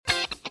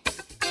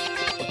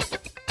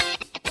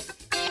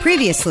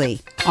Previously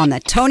on the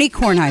Tony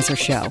Kornheiser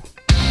Show.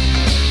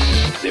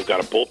 They've got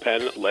a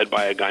bullpen led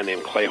by a guy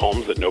named Clay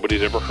Holmes that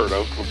nobody's ever heard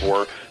of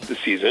before the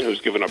season,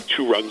 who's given up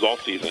 2 runs all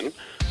season.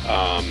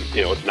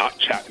 It's not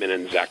Chapman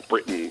and Zach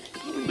Britton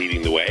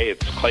leading the way.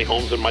 It's Clay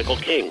Holmes and Michael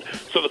King.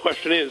 So the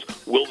question is,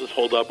 will this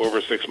hold up over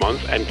 6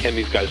 months, and can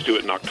these guys do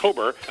it in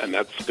October? And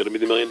that's going to be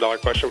the million-dollar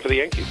question for the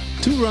Yankees.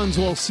 2 runs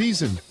all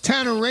season.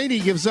 Tanner Rainey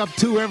gives up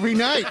 2 every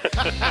night.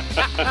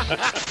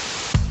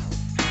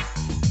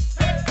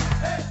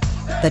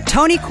 The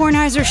Tony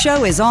Kornheiser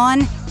Show is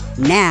on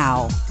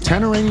now.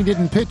 Tanner Rainey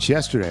didn't pitch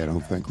yesterday, I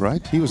don't think,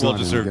 right? He was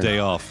well-deserved day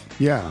off.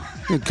 Yeah,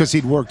 because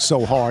he'd worked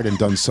so hard and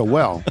done so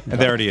well. And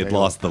they already had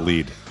lost the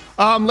lead.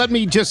 Let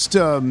me just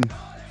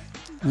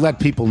let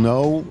people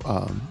know,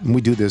 we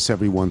do this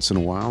every once in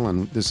a while,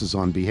 and this is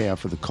on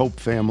behalf of the Cope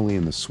family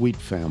and the Sweet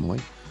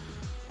family.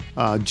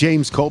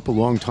 James Cope, a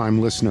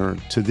longtime listener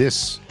to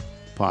this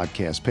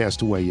podcast,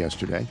 passed away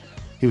yesterday.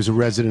 He was a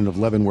resident of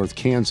Leavenworth,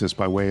 Kansas,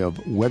 by way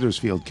of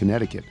Wethersfield,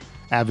 Connecticut.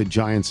 Avid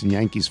Giants and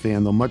Yankees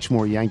fan, though much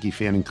more Yankee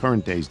fan in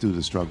current days due to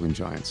the struggling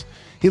Giants.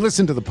 He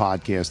listened to the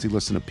podcast. He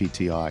listened to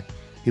PTI.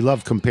 He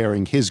loved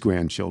comparing his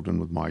grandchildren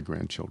with my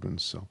grandchildren.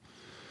 So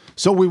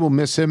we will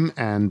miss him,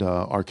 and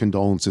our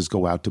condolences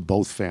go out to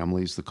both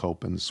families, the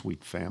Cope and the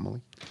Sweet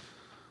family.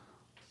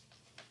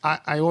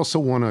 I also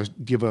want to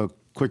give a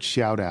quick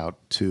shout-out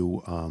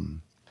to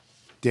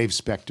Dave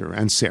Spector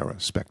and Sarah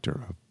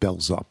Spector of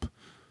Bells Up.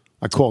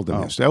 I called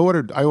them yesterday.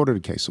 I ordered a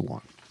case of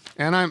wine.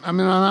 And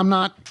I'm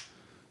not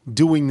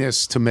doing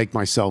this to make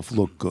myself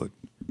look good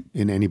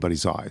in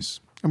anybody's eyes.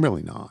 I'm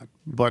really not.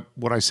 But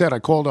what I said, I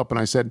called up and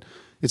I said,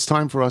 it's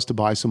time for us to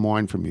buy some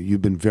wine from you.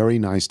 You've been very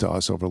nice to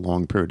us over a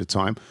long period of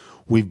time.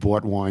 We've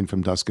bought wine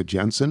from Duska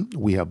Jensen.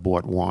 We have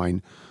bought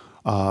wine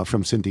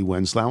from Cindy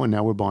Winslow, and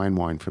now we're buying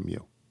wine from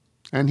you.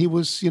 And he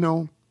was,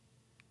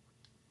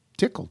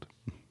 tickled.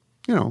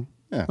 Yeah.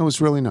 It was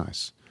really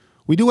nice.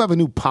 We do have a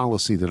new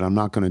policy that I'm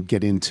not going to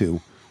get into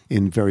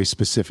in very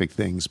specific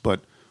things,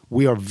 but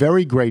we are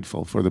very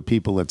grateful for the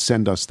people that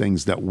send us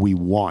things that we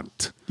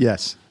want.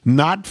 Yes.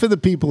 Not for the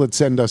people that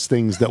send us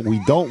things that we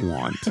don't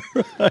want.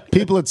 Right.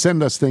 People that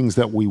send us things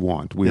that we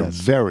want. We are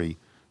very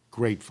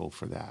grateful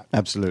for that.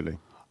 Absolutely.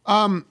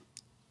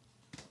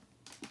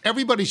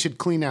 Everybody should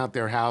clean out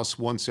their house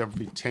once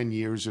every 10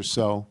 years or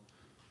so.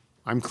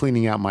 I'm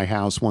cleaning out my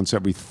house once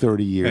every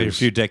 30 years. Hey, you're a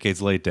few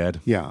decades late, Dad.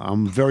 Yeah,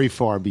 I'm very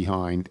far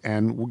behind.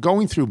 And we're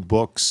going through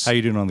books. How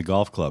you doing on the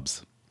golf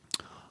clubs?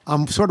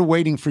 I'm sort of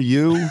waiting for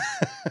you,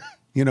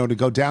 to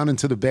go down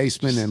into the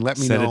basement and let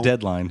me know. Set a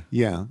deadline.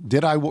 Yeah.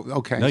 Did I?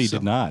 Okay. No, you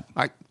did not.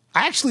 I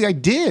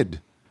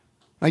did.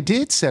 I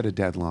did set a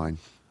deadline.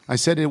 I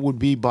said it would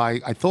be by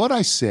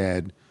July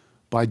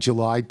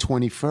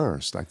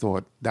 21st. I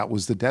thought that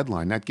was the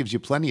deadline. That gives you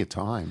plenty of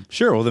time.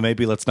 Sure. Well, then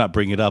maybe let's not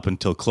bring it up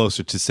until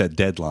closer to said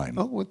deadline.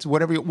 Oh, it's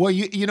whatever.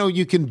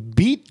 You can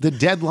beat the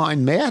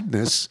deadline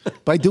madness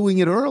by doing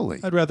it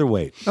early. I'd rather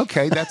wait.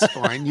 Okay, that's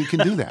fine. You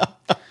can do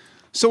that.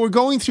 So we're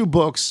going through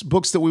books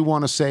that we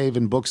want to save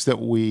and books that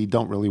we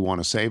don't really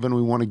want to save, and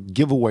we want to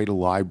give away to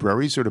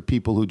libraries or to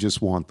people who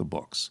just want the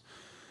books.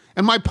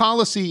 And my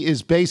policy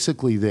is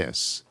basically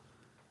this.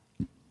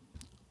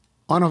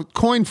 On a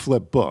coin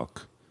flip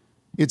book,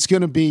 it's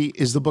going to be,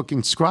 is the book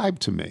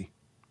inscribed to me?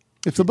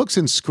 If the book's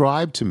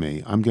inscribed to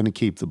me, I'm going to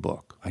keep the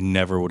book. I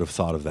never would have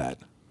thought of that.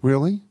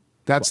 Really?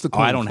 That's the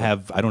coin I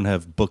don't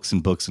have books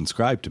and books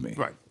inscribed to me.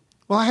 Right.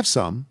 Well, I have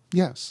some,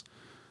 yes.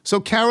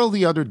 So Carol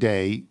the other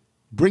day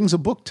brings a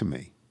book to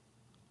me.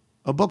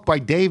 A book by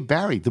Dave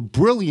Barry, the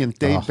brilliant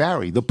Dave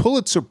Barry, the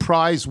Pulitzer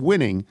Prize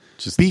winning.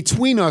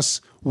 Between us,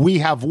 we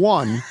have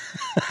one.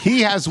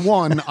 He has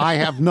one, I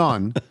have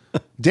none.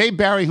 Dave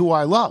Barry, who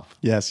I love.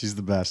 Yes, he's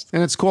the best.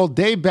 And it's called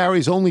Dave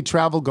Barry's Only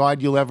Travel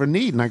Guide You'll Ever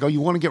Need. And I go, you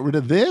want to get rid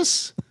of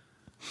this?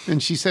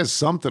 And she says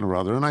something or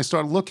other. And I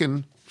start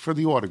looking for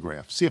the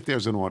autograph, see if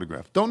there's an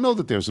autograph. Don't know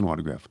that there's an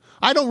autograph.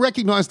 I don't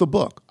recognize the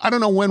book. I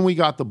don't know when we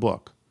got the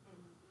book.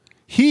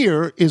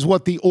 Here is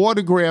what the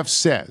autograph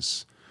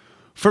says.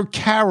 For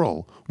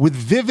Carol, with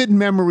vivid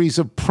memories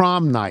of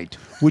prom night,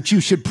 which you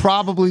should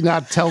probably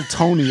not tell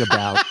Tony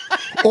about,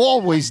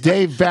 always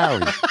Dave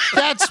Barry.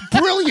 That's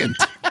brilliant.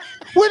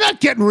 We're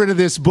not getting rid of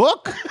this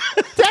book.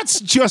 That's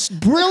just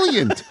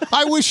brilliant.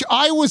 I wish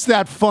I was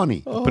that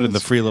funny. Put it in the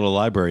free little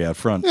library out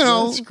front.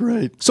 That's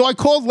great. So I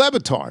called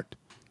Levitard.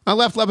 I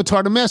left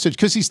Levitard a message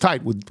because he's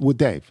tight with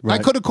Dave. Right.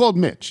 I could have called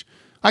Mitch.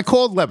 I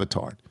called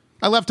Levitard.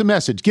 I left a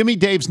message. Give me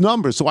Dave's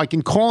number so I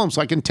can call him,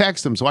 so I can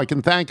text him, so I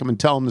can thank him and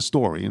tell him the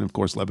story. And, of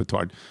course,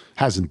 Levitard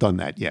hasn't done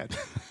that yet.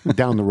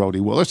 Down the road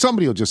he will. Or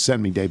somebody will just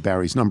send me Dave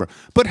Barry's number.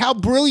 But how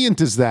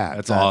brilliant is that?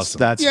 That's awesome.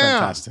 That's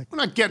fantastic. We're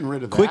not getting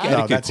rid of that. Quick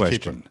etiquette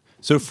question.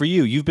 So for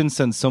you, you've been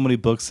sent so many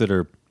books that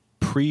are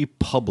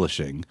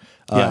pre-publishing.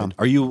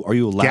 Are you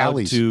allowed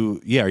Galleys.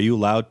 to? Yeah, are you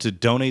allowed to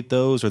donate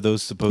those? Are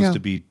those supposed to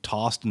be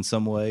tossed in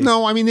some way?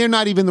 No, I mean they're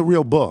not even the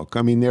real book.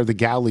 I mean they're the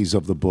galleys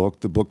of the book.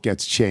 The book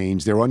gets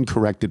changed. They're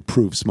uncorrected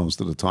proofs most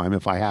of the time.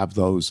 If I have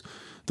those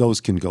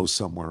can go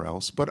somewhere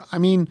else. But I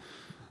mean,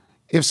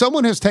 if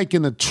someone has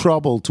taken the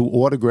trouble to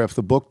autograph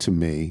the book to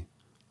me,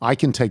 I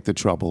can take the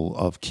trouble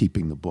of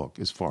keeping the book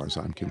as far as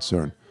I'm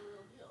concerned.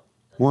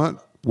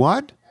 What?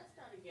 What? That's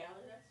not a galley.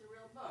 That's a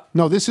real book.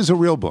 No, this is a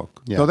real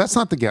book. Yeah. No, that's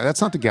not the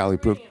galley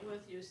proof. Bringing it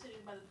with you, sitting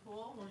by the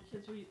pool when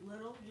kids were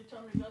little. You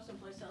told me to go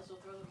someplace else. We'll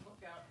throw the book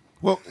out.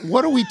 Well,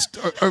 what are we?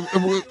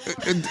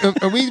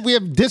 Are we? We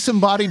have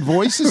disembodied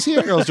voices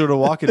here. Girls doing a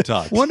walk and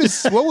talk. What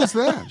was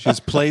that?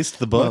 Just placed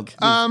the book.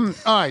 All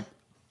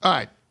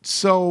right.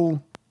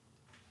 So,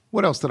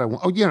 what else did I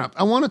want? Oh, yeah,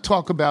 I want to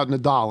talk about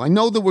Nadal. I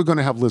know that we're going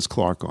to have Liz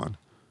Clark on,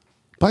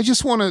 but I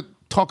just want to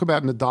talk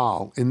about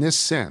Nadal in this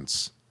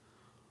sense.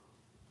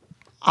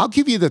 I'll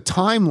give you the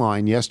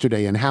timeline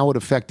yesterday and how it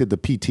affected the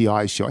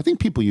PTI show. I think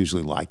people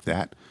usually like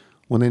that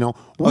when they know.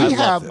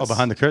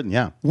 Behind the curtain,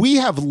 yeah. We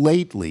have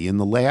lately, in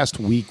the last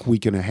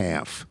week and a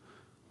half,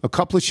 a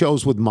couple of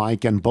shows with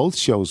Mike and both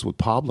shows with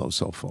Pablo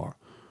so far.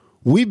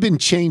 We've been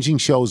changing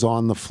shows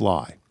on the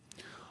fly.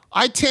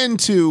 I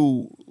tend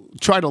to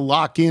try to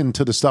lock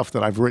into the stuff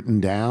that I've written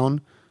down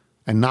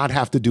and not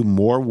have to do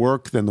more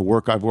work than the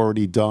work I've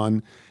already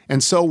done.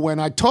 And so when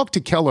I talk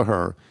to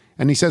Kelleher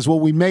and he says, well,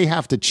 we may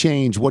have to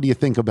change, what do you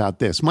think about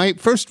this? My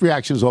first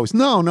reaction is always,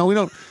 no, we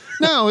don't.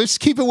 No, let's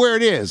keep it where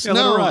it is. Yeah,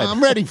 no, let it ride.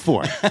 I'm ready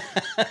for it.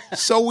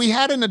 So we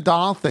had a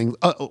Nadal thing.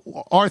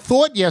 Our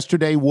thought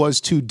yesterday was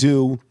to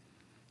do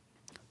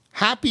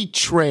happy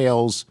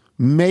trails,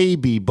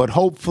 maybe, but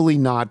hopefully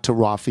not, to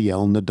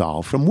Rafael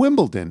Nadal from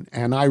Wimbledon.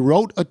 And I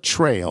wrote a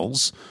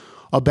trails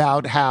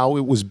about how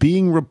it was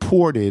being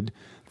reported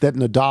that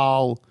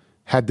Nadal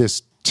had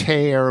this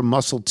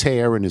muscle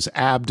tear in his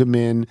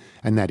abdomen,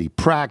 and that he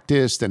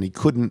practiced and he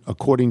couldn't,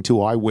 according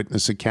to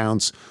eyewitness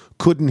accounts,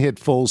 couldn't hit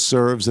full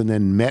serves, and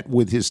then met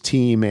with his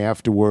team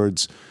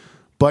afterwards.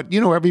 But,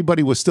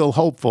 everybody was still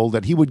hopeful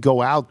that he would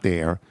go out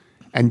there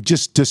and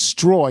just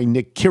destroy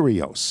Nick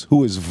Kyrgios,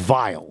 who is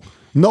vile.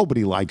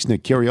 Nobody likes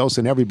Nick Kyrgios,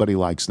 and everybody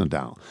likes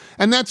Nadal.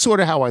 And that's sort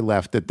of how I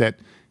left it, that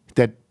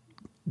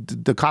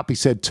the copy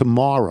said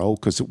tomorrow,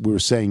 because we were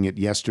saying it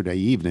yesterday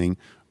evening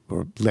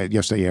or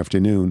yesterday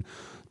afternoon.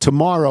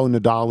 Tomorrow,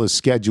 Nadal is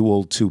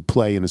scheduled to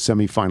play in a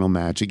semifinal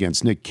match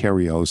against Nick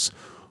Kyrgios,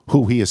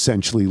 who he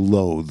essentially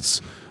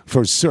loathes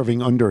for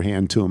serving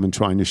underhand to him and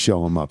trying to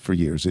show him up for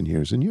years and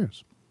years and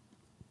years.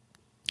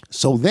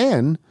 So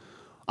then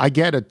I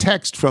get a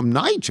text from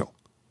Nigel,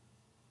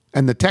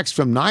 and the text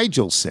from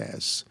Nigel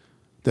says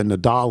that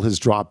Nadal has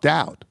dropped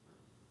out.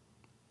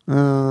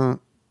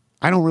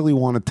 I don't really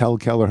want to tell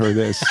Kelleher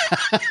this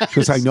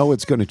because I know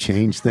it's going to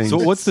change things. So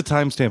what's the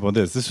timestamp on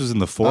this? This was in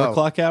the 4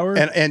 o'clock hour?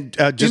 And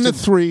just in the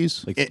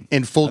threes.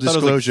 in full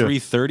disclosure,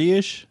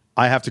 3:30ish?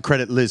 I have to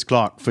credit Liz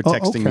Clark for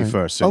texting me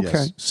first. So okay.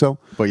 yes. So,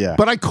 But yeah.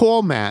 But I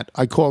called Matt.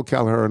 I called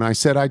Kelleher, and I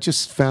said, I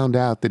just found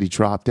out that he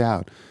dropped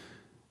out.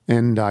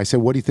 And I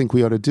said, what do you think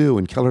we ought to do?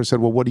 And Kelleher said,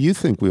 well, what do you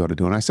think we ought to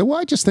do? And I said, well,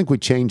 I just think we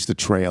change the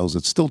trails.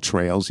 It's still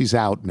trails. He's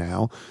out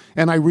now.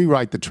 And I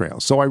rewrite the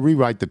trails. So I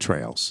rewrite the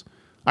trails.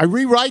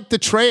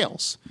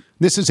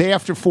 This is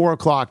after 4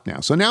 o'clock now.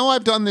 So now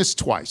I've done this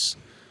twice.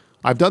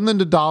 I've done the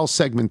Nadal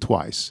segment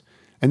twice.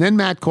 And then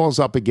Matt calls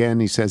up again.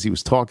 He says he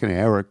was talking to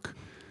Eric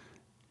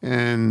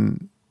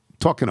and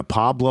talking to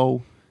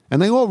Pablo.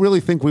 And they all really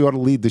think we ought to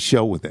lead the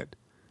show with it.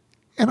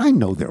 And I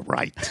know they're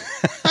right.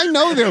 And I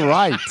know they're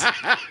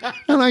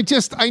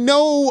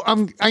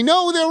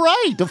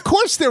right. Of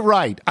course they're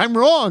right. I'm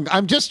wrong.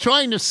 I'm just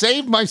trying to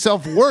save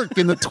myself work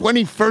in the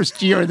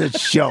 21st year of this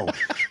show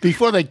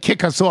before they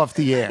kick us off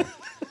the air.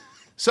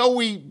 So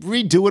we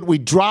redo it. We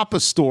drop a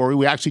story.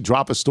 We actually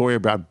drop a story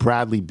about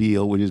Bradley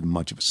Beal, which isn't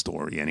much of a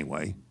story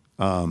anyway.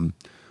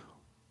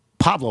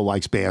 Pablo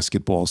likes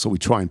basketball, so we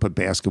try and put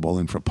basketball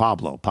in for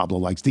Pablo. Pablo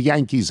likes the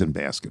Yankees in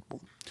basketball.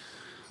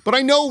 But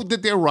I know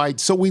that they're right,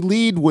 so we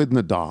lead with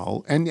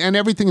Nadal, and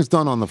everything is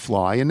done on the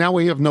fly, and now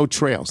we have no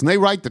trails. And they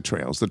write the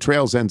trails. The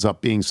trails ends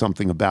up being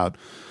something about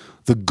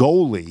the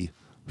goalie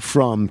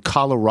from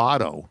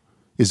Colorado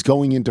is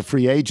going into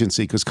free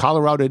agency because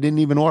Colorado didn't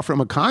even offer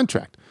him a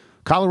contract.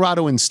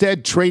 Colorado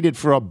instead traded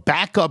for a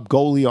backup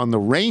goalie on the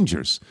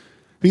Rangers.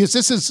 Because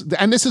this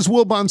is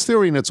Wilbon's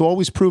theory, and it's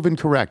always proven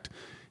correct.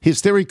 His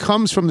theory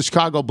comes from the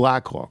Chicago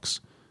Blackhawks.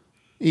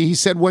 He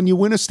said when you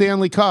win a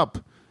Stanley Cup,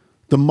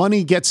 the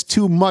money gets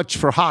too much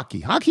for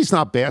hockey. Hockey's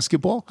not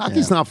basketball.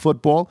 Hockey's not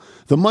football.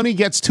 The money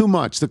gets too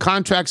much. The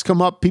contracts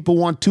come up. People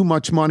want too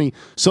much money.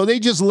 So they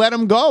just let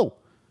them go.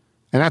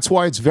 And that's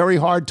why it's very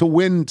hard to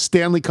win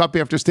Stanley Cup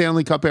after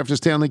Stanley Cup after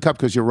Stanley Cup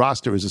because your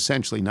roster is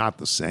essentially not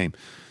the same.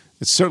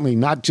 It's certainly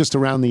not just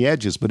around the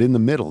edges, but in the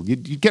middle. You're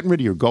getting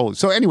rid of your goalies.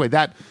 So anyway,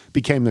 that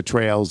became the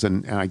trails,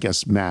 and I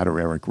guess Matt or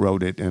Eric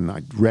wrote it, and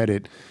I read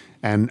it.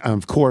 And,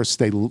 of course,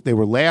 they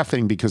were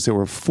laughing because there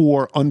were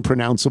 4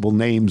 unpronounceable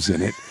names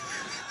in it.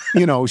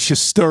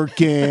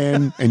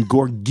 Shesterkin and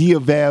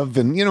Gorgiev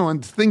and,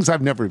 and things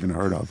I've never even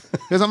heard of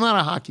because I'm not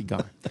a hockey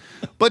guy.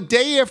 But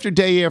day after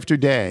day after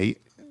day,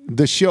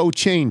 the show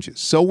changes.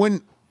 So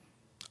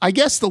I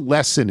guess the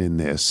lesson in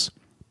this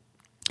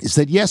is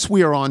that, yes,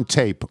 we are on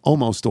tape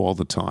almost all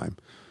the time,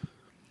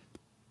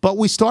 but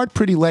we start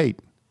pretty late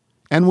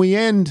and we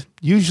end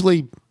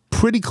usually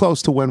pretty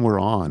close to when we're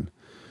on.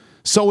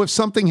 So if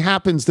something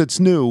happens that's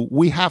new,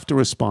 we have to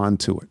respond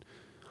to it.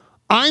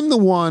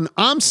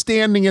 I'm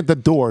standing at the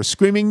door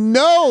screaming,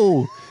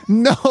 no,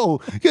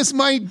 because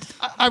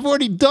I've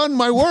already done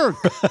my work.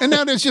 And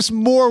now there's just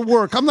more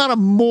work. I'm not a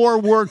more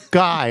work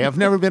guy. I've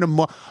never been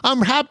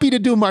I'm happy to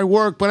do my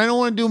work, but I don't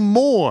want to do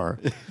more.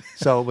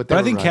 But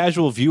I think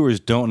casual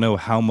viewers don't know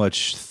how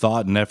much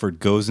thought and effort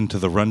goes into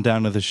the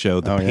rundown of the show,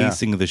 the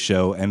pacing of the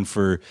show, and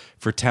for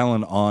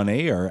talent on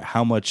air,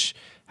 how much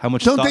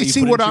don't they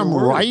see what I'm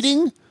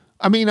writing?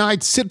 I mean,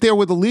 I'd sit there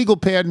with a legal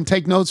pad and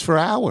take notes for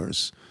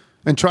hours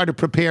and try to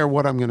prepare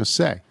what I'm going to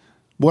say.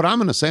 What I'm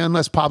going to say,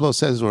 unless Pablo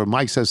says or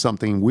Mike says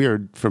something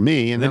weird for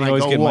me, and then you I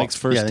always go get off. Mike's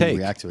first take.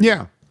 React to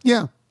it.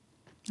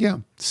 Yeah.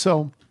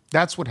 So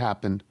that's what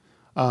happened.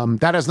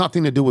 That has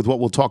nothing to do with what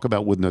we'll talk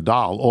about with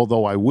Nadal,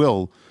 although I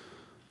will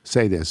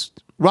say this.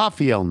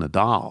 Rafael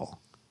Nadal,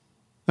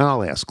 and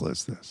I'll ask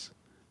Liz this.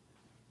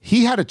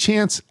 He had a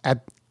chance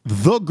at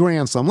the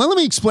Grand Slam. Let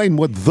me explain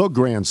what the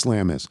Grand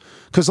Slam is,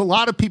 because a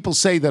lot of people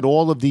say that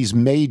all of these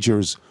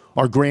majors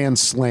are Grand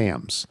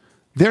Slams.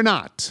 They're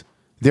not.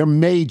 They're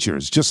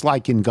majors, just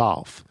like in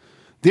golf.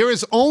 There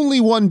is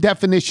only one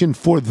definition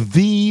for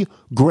the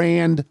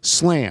Grand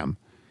Slam.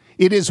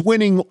 It is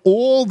winning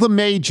all the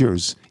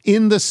majors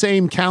in the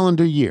same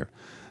calendar year.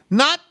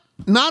 Not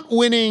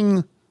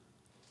winning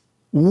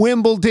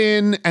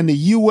Wimbledon and the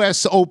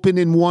U.S. Open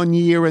in one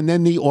year and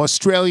then the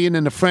Australian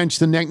and the French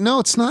the next. No,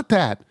 it's not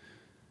that.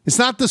 It's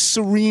not the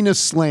Serena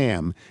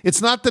Slam.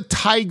 It's not the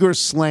Tiger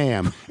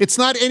Slam. It's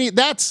not any.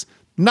 That's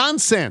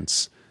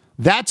nonsense.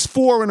 That's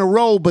 4 in a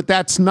row, but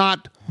that's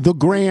not the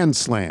Grand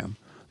Slam.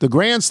 The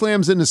Grand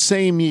Slam's in the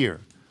same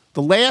year.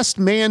 The last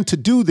man to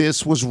do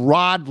this was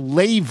Rod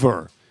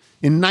Laver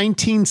in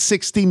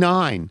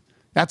 1969.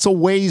 That's a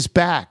ways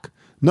back.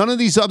 None of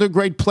these other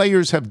great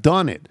players have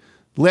done it.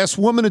 The last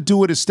woman to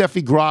do it is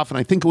Steffi Graf, and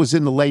I think it was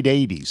in the late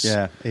 80s.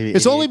 Yeah.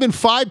 It's only been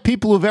 5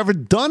 people who've ever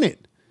done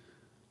it.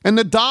 And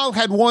Nadal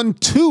had won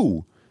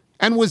 2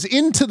 and was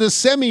into the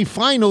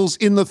semifinals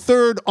in the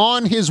third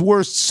on his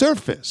worst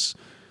surface.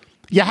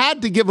 You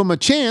had to give him a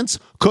chance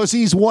because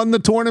he's won the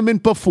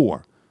tournament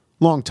before.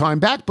 Long time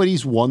back, but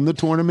he's won the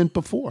tournament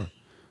before.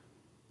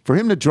 For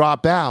him to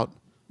drop out,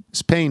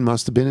 his pain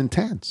must have been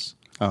intense.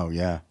 Oh,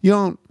 yeah.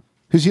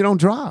 Because you don't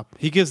drop.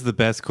 He gives the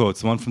best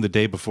quotes. The one from the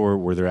day before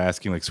where they're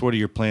asking, like, so what are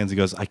your plans? He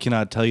goes, I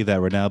cannot tell you that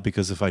right now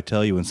because if I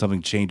tell you and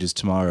something changes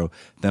tomorrow,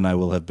 then I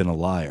will have been a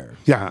liar.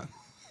 Yeah.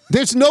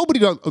 There's nobody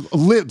that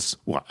Liz,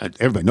 well,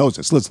 everybody knows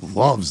this. Liz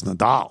loves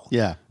Nadal.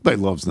 Yeah.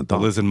 Everybody loves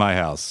Nadal. Liz in my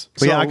house.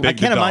 But yeah, I Big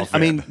can't Nadal imagine. I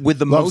fan. mean, with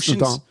the Loves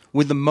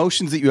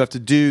motions that you have to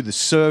do, the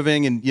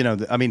serving,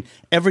 and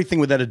everything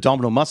with that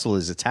abdominal muscle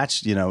is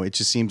attached. It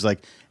just seems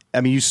like,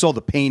 you saw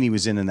the pain he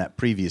was in that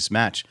previous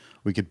match.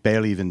 We could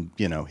barely even,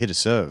 hit a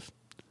serve.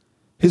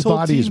 His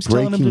body is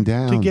breaking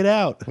down. To get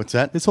out. What's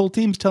that? His whole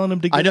team's telling him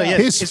to get out. I know, yeah.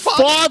 His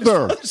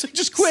father.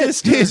 Just quit.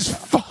 His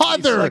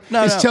father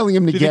is telling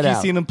him to Do you get think out.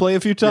 you've seen him play a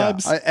few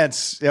times?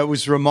 It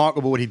was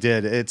remarkable what he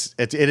did.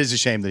 It is a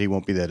shame that he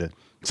won't be there to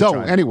So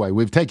try. anyway,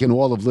 we've taken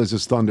all of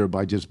Liz's thunder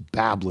by just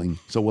babbling.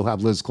 So we'll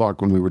have Liz Clark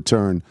when we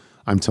return.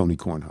 I'm Tony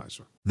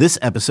Kornheiser. This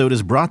episode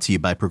is brought to you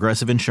by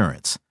Progressive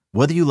Insurance.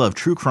 Whether you love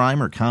true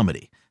crime or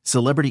comedy,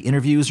 celebrity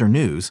interviews or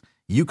news,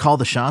 you call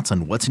the shots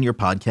on what's in your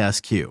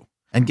podcast queue.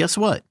 And guess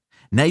what?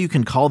 Now you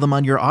can call them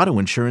on your auto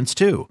insurance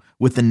too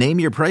with the Name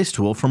Your Price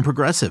tool from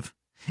Progressive.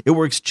 It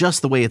works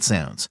just the way it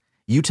sounds.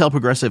 You tell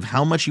Progressive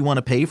how much you want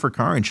to pay for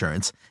car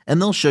insurance, and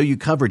they'll show you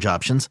coverage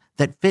options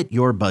that fit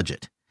your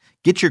budget.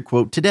 Get your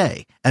quote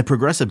today at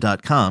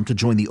Progressive.com to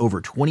join the over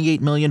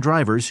 28 million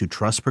drivers who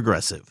trust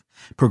Progressive.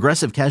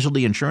 Progressive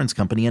Casualty Insurance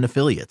Company and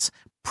Affiliates.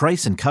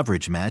 Price and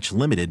coverage match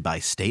limited by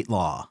state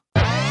law.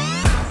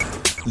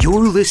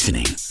 You're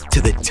listening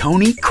to the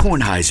Tony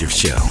Kornheiser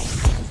Show.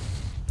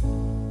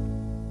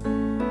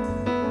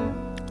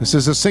 This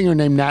is a singer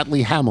named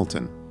Natalie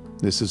Hamilton.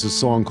 This is a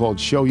song called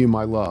Show You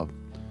My Love.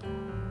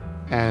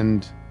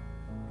 And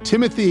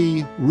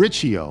Timothy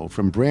Riccio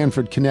from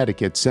Branford,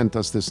 Connecticut sent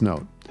us this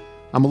note.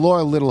 I'm a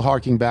loyal little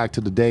harking back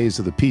to the days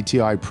of the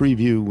PTI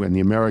preview and the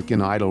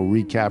American Idol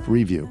recap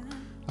review.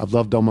 I've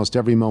loved almost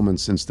every moment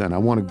since then. I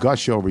want to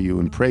gush over you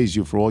and praise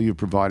you for all you've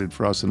provided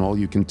for us and all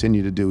you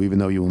continue to do, even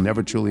though you will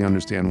never truly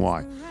understand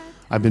why.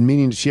 I've been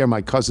meaning to share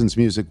my cousin's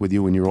music with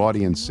you and your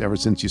audience ever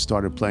since you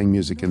started playing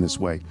music in this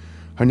way.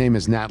 Her name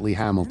is Natalie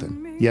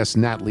Hamilton. Yes,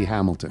 Natalie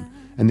Hamilton.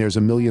 And there's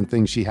a million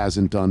things she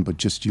hasn't done, but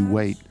just you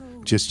wait.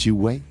 Just you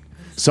wait.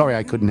 Sorry,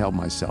 I couldn't help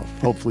myself.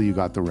 Hopefully you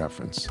got the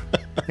reference.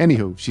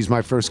 Anywho, she's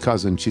my first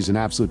cousin. She's an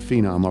absolute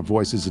phenom. Her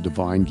voice is a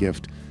divine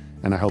gift,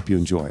 and I hope you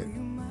enjoy it.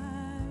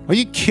 Are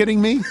you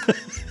kidding me?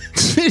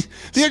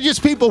 There are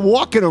just people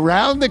walking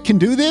around that can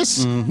do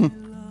this?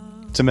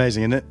 Mm-hmm. It's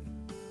amazing, isn't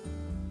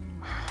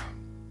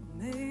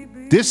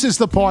it? This is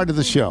the part of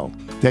the show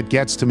that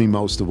gets to me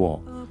most of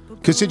all.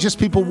 Because they're just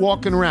people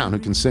walking around who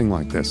can sing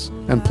like this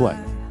and play.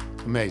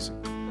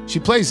 Amazing. She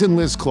plays in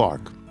Liz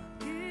Clark.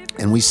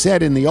 And we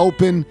said in the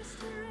open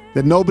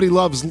that nobody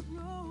loves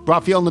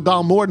Rafael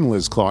Nadal more than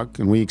Liz Clark,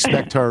 and we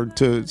expect her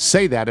to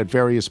say that at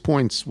various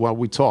points while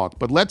we talk.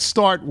 But let's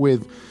start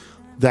with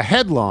the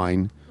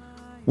headline,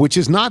 which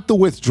is not the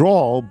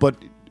withdrawal,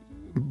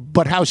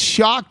 but how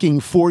shocking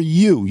for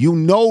you. You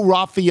know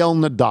Rafael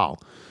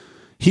Nadal.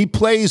 He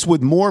plays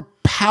with more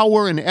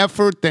power and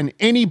effort than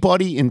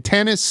anybody in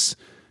tennis.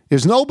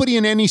 There's nobody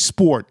in any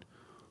sport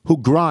who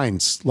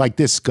grinds like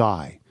this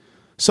guy.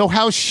 So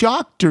how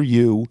shocked are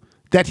you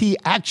that he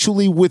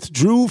actually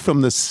withdrew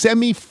from the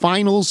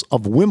semifinals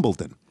of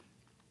Wimbledon?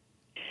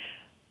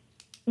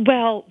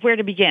 Well, where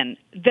to begin?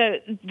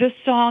 The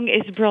song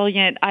is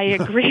brilliant. I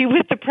agree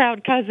with the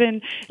proud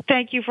cousin.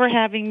 Thank you for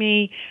having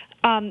me.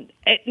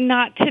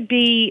 Not to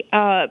be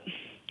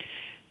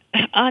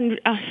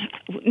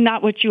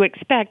not what you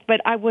expect, but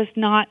I was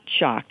not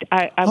shocked.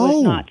 I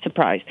was not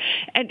surprised.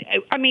 And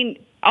I mean,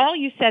 all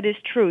you said is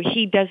true.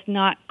 He does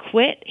not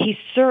quit. He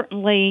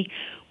certainly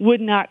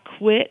would not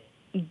quit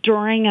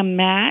during a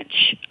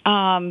match.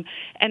 And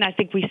I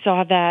think we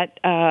saw that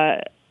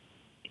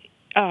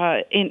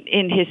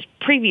in his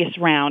previous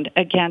round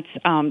against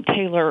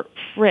Taylor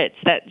Fritz.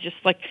 That just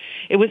like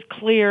it was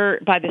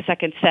clear by the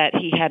second set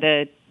he had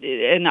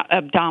an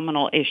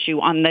abdominal issue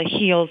on the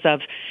heels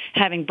of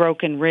having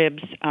broken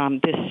ribs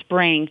this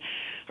spring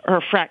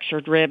or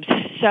fractured ribs.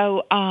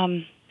 So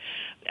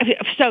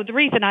the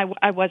reason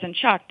I wasn't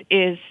shocked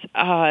is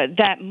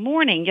that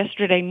morning,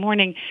 yesterday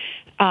morning.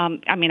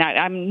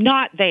 I'm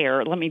not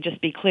there. Let me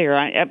just be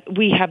clear.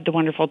 We have the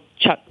wonderful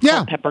Chuck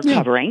Culpepper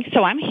covering,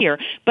 so I'm here.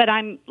 But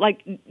I'm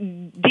like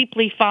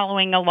deeply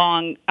following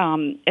along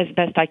as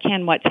best I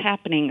can what's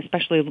happening,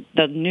 especially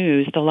the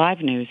news, the live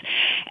news.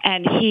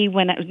 And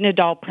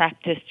Nadal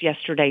practiced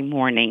yesterday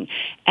morning,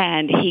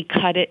 and he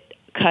cut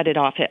it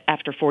off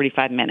after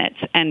 45 minutes.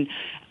 And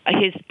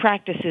his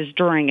practices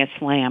during a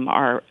slam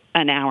are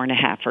an hour and a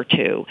half or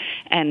two,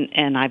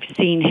 and I've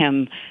seen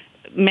him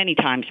many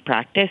times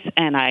practice,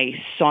 and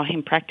I saw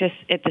him practice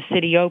at the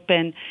City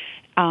Open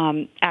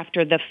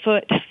after the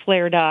foot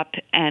flared up,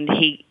 and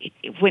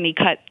when he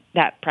cut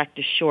that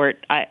practice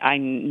short, I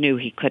knew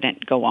he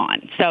couldn't go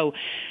on. So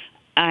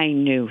I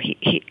knew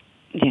he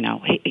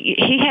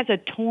has a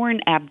torn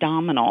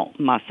abdominal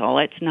muscle.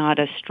 It's not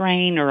a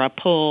strain or a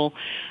pull.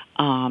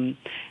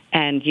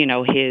 And,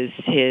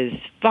 his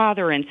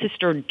father and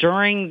sister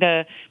during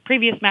the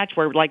previous match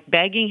were like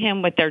begging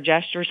him with their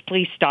gestures,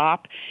 please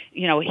stop.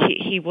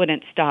 He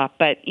wouldn't stop.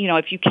 But,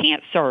 if you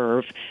can't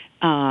serve,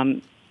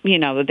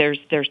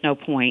 there's no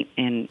point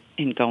in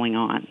going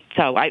on.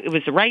 So it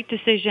was the right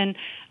decision.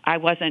 I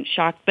wasn't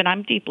shocked, but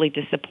I'm deeply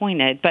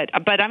disappointed. But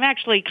I'm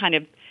actually kind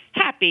of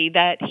happy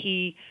that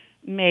he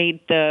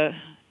made the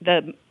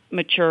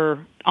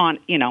mature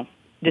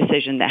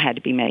decision that had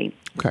to be made.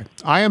 Okay.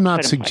 I am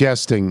not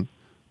suggesting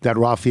that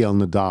Rafael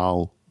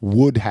Nadal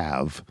would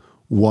have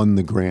won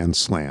the Grand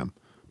Slam,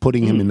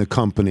 putting him in the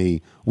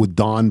company with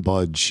Don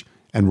Budge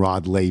and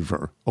Rod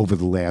Laver over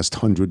the last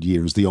 100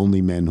 years, the only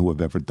men who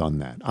have ever done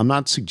that. I'm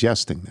not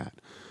suggesting that.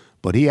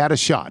 But he had a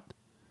shot.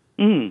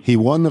 He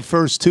won the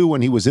first two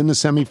when he was in the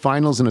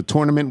semifinals in a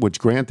tournament which,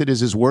 granted,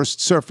 is his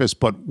worst surface,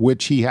 but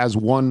which he has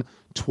won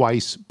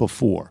twice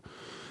before.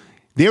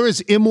 There is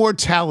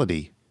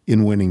immortality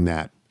in winning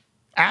that.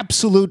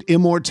 Absolute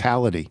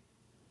immortality.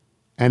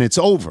 And it's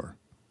over.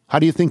 How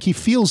do you think he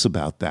feels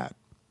about that?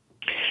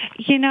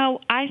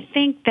 I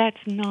think that's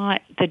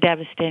not the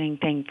devastating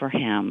thing for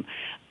him.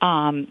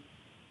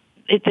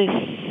 This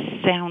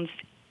sounds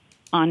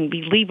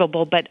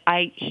unbelievable, but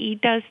he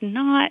does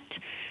not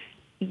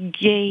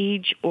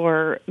gauge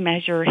or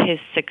measure his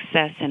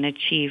success and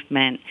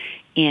achievement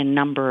in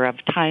number of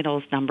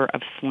titles, number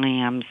of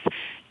slams,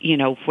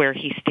 where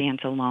he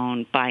stands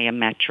alone by a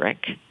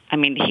metric. I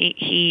mean,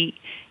 he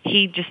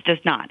just does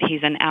not.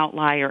 He's an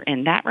outlier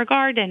in that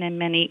regard and in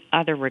many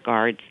other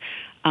regards.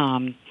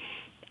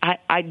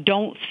 I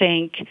don't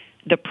think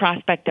the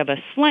prospect of a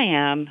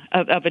slam,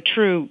 of a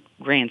true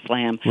Grand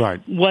Slam,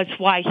 was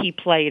why he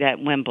played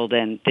at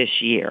Wimbledon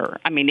this year.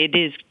 I mean, it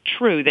is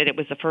true that it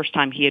was the first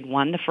time he had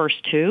won the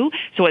first two,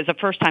 so it was the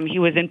first time he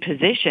was in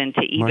position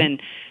to even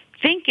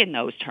think in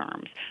those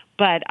terms.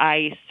 But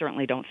I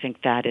certainly don't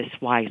think that is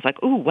why he's like,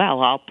 oh,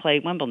 well, I'll play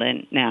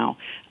Wimbledon now.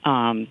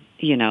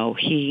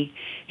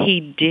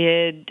 He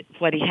did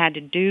what he had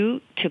to do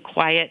to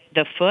quiet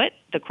the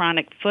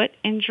chronic foot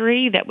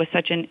injury that was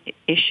such an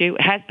issue,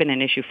 has been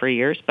an issue for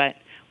years, but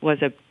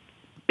was a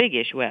big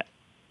issue at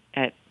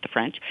the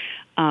French.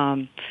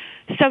 So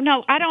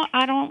no,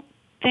 I don't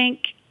think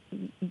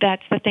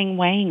that's the thing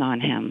weighing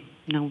on him.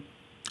 No.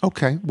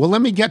 Okay. Well,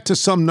 let me get to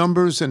some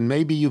numbers, and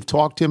maybe you've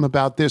talked to him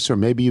about this, or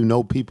maybe you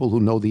know people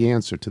who know the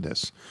answer to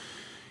this.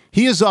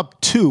 He is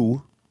up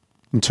 2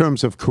 in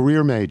terms of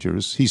career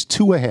majors. He's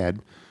 2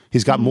 ahead.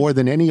 He's got more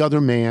than any other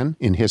man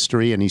in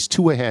history, and he's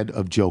 2 ahead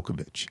of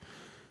Djokovic.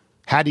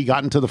 Had he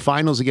gotten to the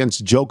finals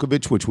against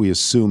Djokovic, which we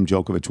assume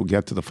Djokovic will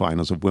get to the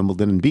finals of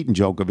Wimbledon, and beaten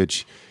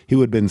Djokovic, he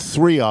would have been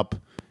 3 up.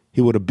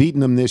 He would have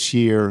beaten him this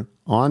year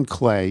on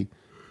clay,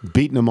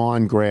 beaten him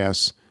on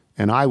grass,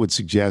 and I would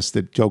suggest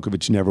that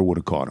Djokovic never would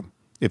have caught him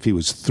if he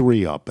was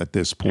 3 up at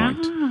this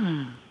point.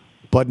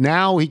 But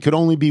now he could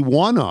only be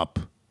 1 up.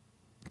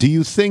 Do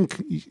you think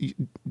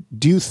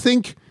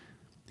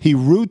he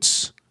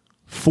roots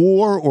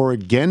for or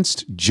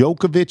against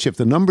Djokovic? If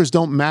the numbers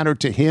don't matter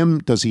to him,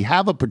 does he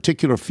have a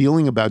particular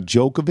feeling about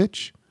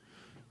Djokovic?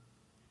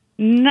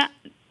 No,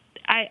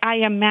 I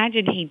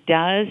imagine he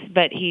does,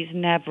 but he's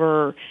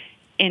never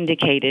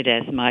indicated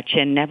as much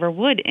and never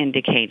would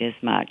indicate as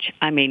much.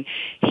 I mean,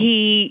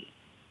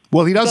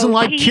 Well, he doesn't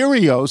like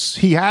Kyrgios.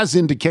 He has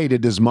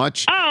indicated as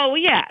much. Oh,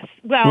 yes.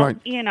 Well, right.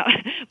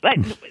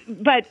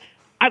 but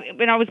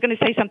I was going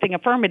to say something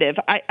affirmative.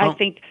 I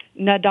think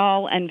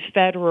Nadal and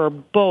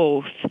Federer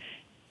both,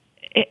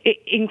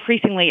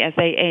 increasingly as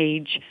they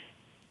age,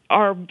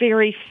 are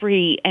very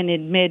free in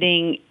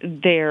admitting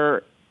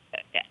their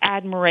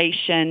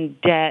admiration,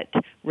 debt,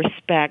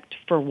 respect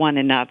for one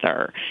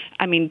another.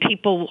 I mean,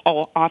 people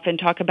often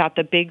talk about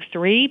the big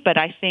three, but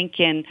I think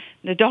in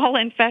Nadal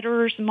and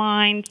Federer's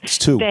mind,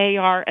 they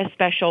are a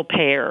special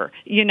pair.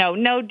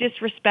 No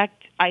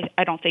disrespect,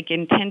 I don't think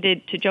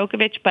intended to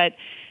Djokovic, but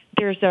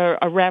there's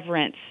a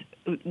reverence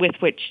with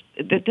which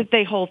that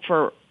they hold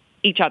for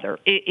each other,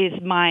 is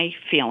my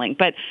feeling.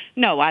 But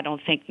no, I don't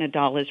think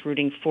Nadal is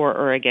rooting for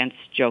or against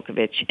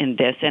Djokovic in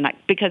this,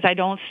 because I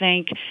don't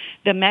think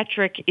the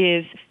metric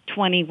is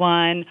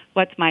 21,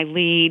 what's my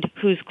lead,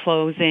 who's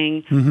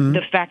closing,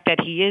 the fact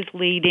that he is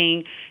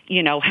leading,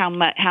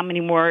 how many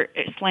more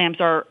slams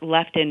are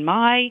left in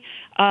my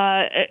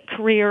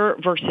career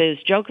versus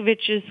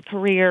Djokovic's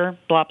career,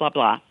 blah, blah,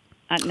 blah.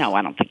 No,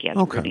 I don't think he has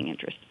a rooting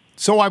interest.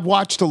 So I've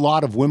watched a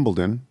lot of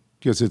Wimbledon,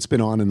 because it's been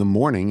on in the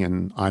morning,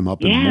 and I'm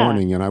up in the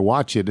morning, and I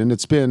watch it, and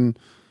it's been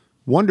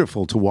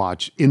wonderful to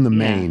watch in the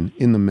main.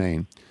 In the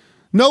main,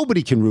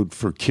 nobody can root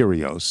for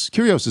Kyrgios.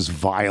 Kyrgios is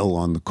vile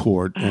on the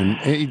court,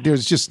 and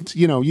there's just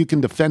you can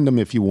defend him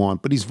if you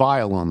want, but he's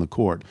vile on the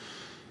court.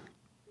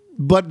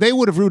 But they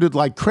would have rooted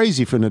like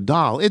crazy for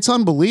Nadal. It's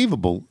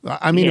unbelievable.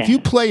 I mean, if you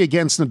play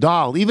against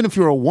Nadal, even if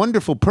you're a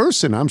wonderful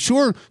person, I'm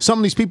sure some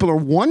of these people are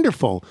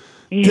wonderful.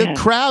 The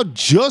crowd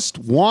just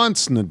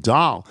wants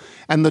Nadal.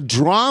 And the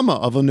drama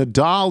of a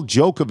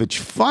Nadal-Djokovic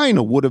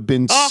final would have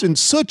been in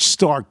such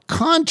stark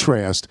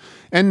contrast.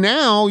 And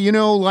now,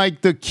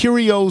 like the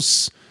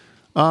Kyrgios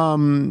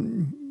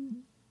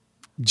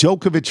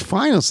Djokovic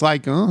final, it's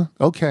like,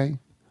 okay.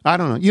 I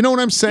don't know. You know what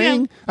I'm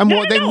saying? They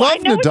love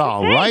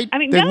Nadal, right? I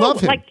mean, they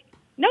love him.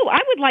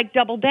 I would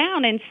double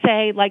down and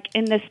say,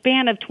 in the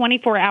span of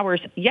 24 hours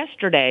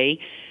yesterday,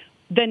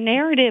 the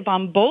narrative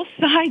on both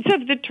sides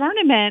of the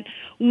tournament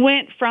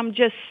went from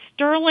just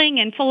sterling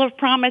and full of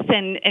promise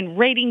and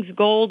ratings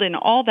gold and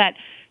all that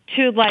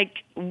to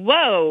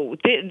whoa,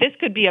 this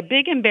could be a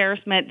big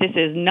embarrassment. This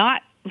is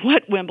not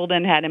what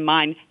Wimbledon had in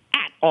mind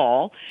at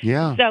all.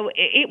 Yeah. So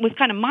it was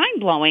kind of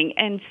mind-blowing.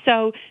 And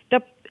so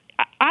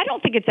I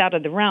don't think it's out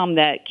of the realm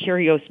that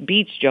Kyrgios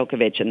beats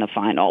Djokovic in the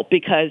final,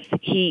 because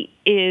he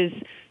is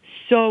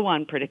so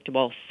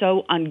unpredictable,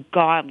 so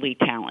ungodly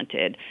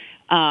talented.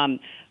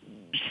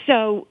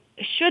 So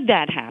should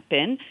that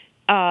happen,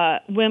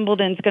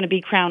 Wimbledon's going to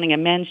be crowning a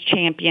men's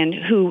champion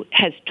who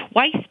has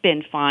twice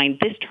been fined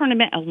this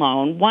tournament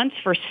alone, once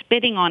for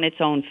spitting on its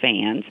own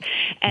fans.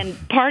 And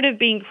part of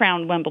being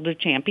crowned Wimbledon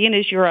champion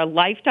is you're a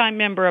lifetime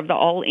member of the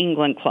All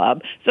England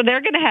Club. So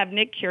they're going to have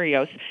Nick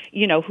Kyrgios,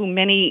 who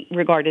many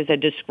regard as a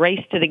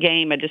disgrace to the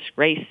game, a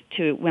disgrace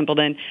to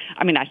Wimbledon.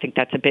 I mean, I think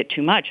that's a bit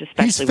too much,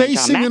 especially when John McEnroe says it. He's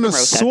facing an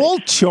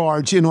assault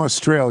charge in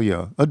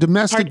Australia, a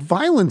domestic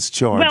violence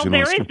charge in Australia.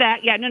 Well, there is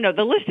that. Yeah, no,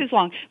 the list is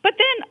long. But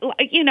then,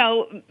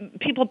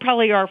 people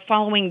probably are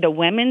following the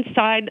women's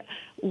side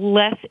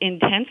less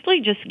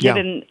intensely, just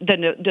given the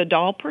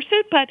Nadal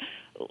pursuit. But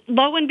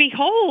lo and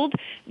behold,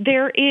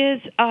 there is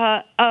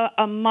a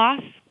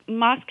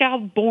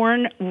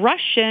Moscow-born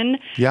Russian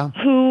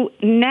who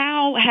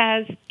now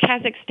has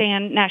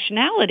Kazakhstan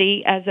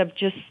nationality as of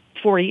just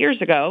 4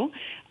 years ago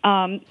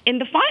in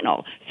the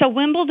final. So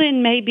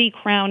Wimbledon may be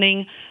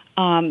crowning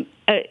a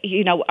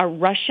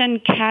Russian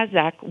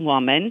Kazakh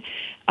woman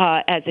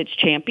as its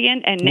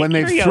champion, and Nick when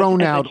they've Kyrgios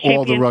thrown out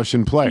all the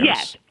Russian players.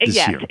 Yes.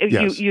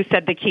 Yes. You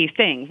said the key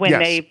thing when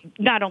they've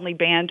not only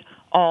banned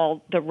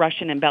all the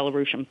Russian and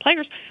Belarusian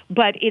players,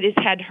 but it has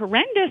had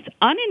horrendous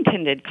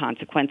unintended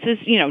consequences.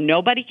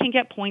 Nobody can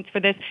get points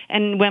for this,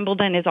 and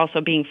Wimbledon is also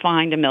being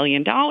fined $1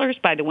 million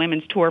by the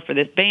women's tour for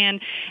this ban,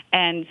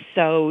 and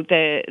so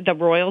the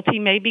royalty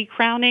may be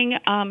crowning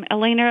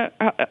Elena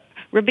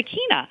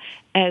Rybakina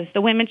as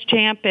the women's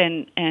champ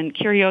and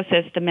Kyrgios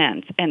as the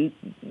men's. And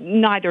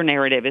neither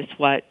narrative is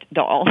what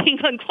the All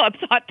England Club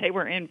thought they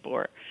were in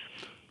for.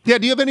 Yeah,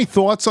 do you have any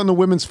thoughts on the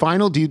women's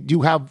final? Do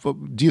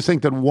you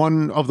think that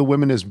one of the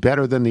women is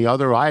better than the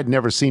other? I had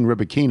never seen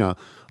Rybakina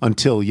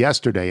until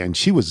yesterday, and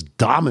she was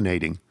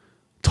dominating,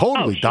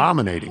 totally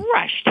dominating.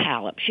 Crushed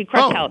Halep. She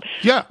crushed Halep.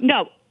 Yeah.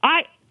 No,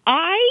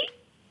 I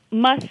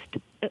must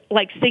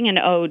sing an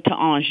ode to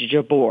Ange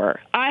Jabeur.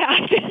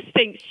 I just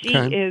think she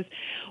is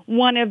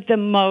one of the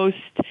most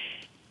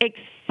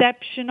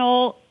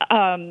exceptional,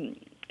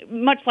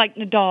 much like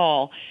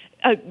Nadal,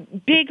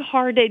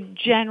 big-hearted,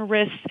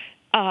 generous,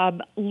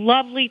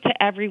 lovely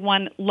to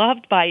everyone,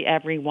 loved by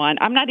everyone.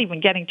 I'm not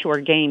even getting to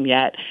her game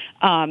yet.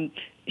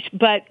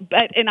 But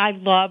and I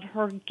love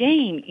her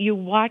game. You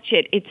watch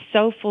it; it's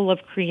so full of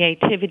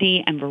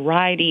creativity and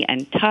variety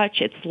and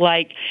touch. It's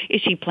like,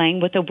 is she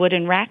playing with a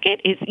wooden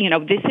racket?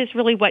 This is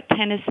really what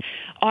tennis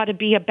ought to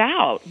be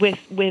about,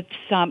 with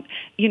some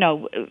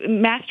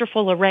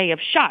masterful array of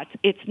shots.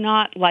 It's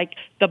not like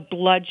the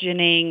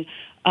bludgeoning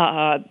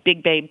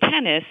big babe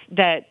tennis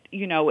that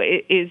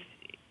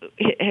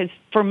has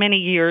for many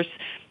years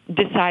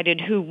decided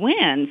who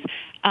wins.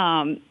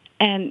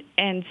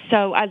 And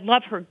so I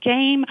love her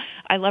game.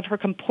 I love her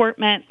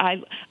comportment.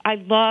 I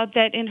love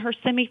that in her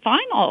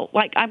semifinal,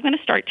 like, I'm going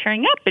to start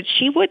tearing up, but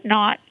she would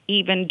not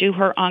even do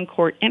her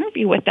on-court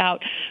interview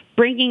without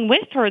bringing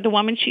with her the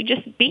woman she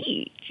just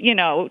beat,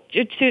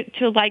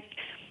 to like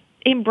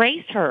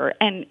embrace her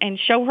and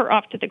show her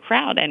off to the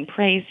crowd and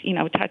praise,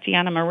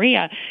 Tatiana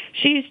Maria.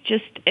 She's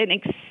just an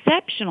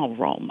exceptional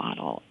role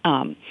model.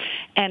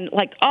 And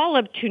like all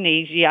of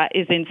Tunisia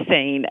is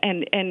insane.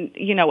 And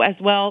as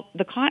well,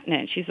 the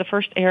continent. She's the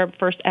first Arab,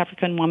 first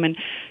African woman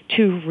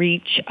to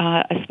reach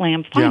a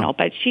slam final.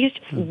 Yeah. But she's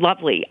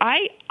lovely.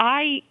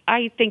 I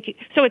think,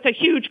 so it's a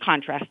huge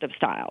contrast of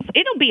styles.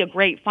 It'll be a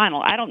great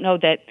final. I don't know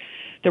that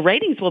the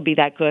ratings will be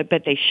that good,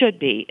 but they should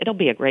be. It'll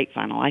be a great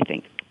final, I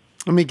think.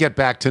 Let me get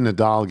back to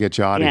Nadal, get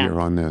you out of here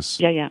on this.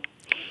 Yeah.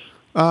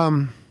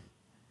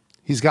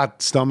 He's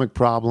got stomach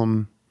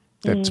problem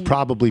that's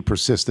probably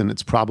persistent.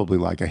 It's probably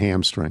like a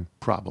hamstring,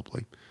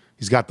 probably.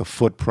 He's got the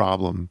foot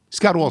problem. He's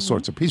got all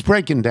sorts of... He's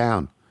breaking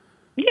down.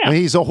 Yeah. I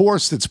mean, he's a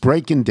horse that's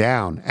breaking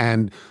down.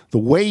 And the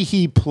way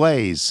he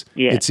plays,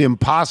 it's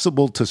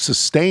impossible to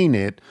sustain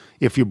it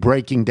if you're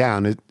breaking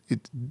down.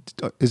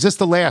 Is this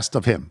the last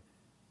of him?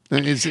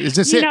 Is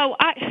this it?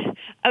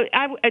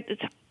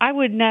 I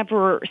would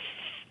never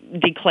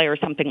declare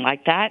something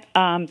like that.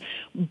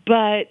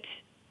 But,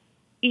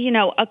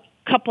 a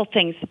couple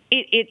things.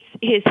 It's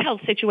his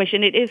health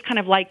situation. It is kind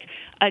of like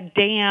a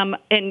dam,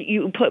 and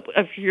you put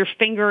your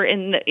finger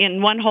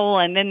in one hole,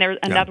 and then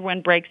another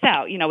one breaks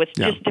out. It's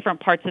just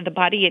different parts of the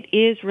body. It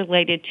is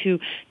related to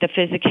the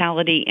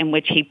physicality in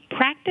which he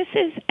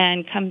practices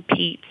and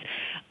competes.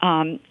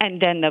 And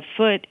then the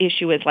foot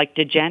issue is like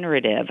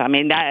degenerative. I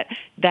mean,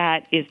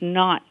 that is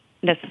not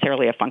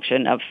necessarily a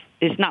function of,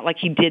 it's not like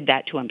he did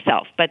that to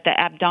himself, but the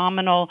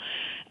abdominal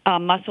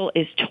muscle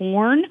is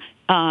torn.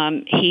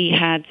 He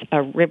had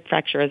a rib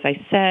fracture, as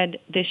I said,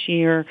 this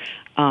year,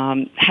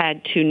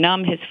 had to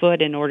numb his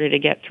foot in order to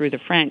get through the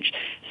French.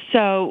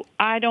 So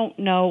I don't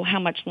know how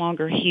much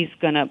longer he's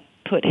going to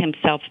put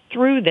himself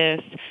through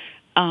this.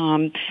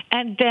 And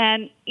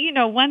then,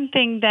 one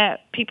thing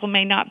that people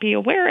may not be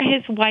aware,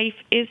 his wife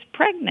is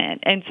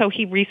pregnant. And so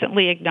he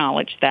recently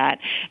acknowledged that.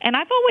 And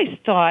I've always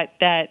thought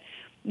that,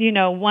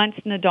 once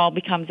Nadal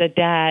becomes a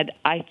dad,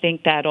 I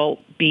think that'll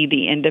be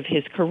the end of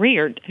his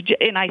career.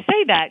 And I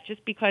say that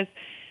just because,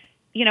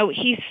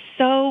 he's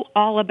so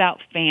all about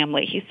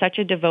family. He's such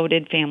a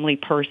devoted family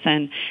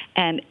person.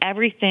 And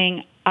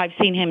everything I've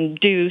seen him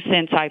do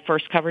since I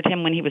first covered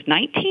him when he was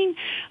 19,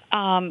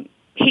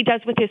 he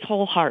does with his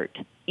whole heart,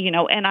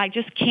 and I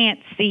just can't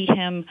see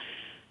him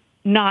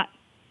not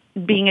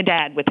being a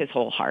dad with his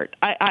whole heart.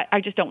 I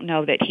just don't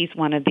know that he's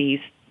one of these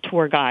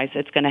tour guys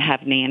that's going to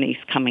have nannies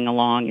coming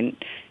along and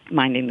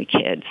minding the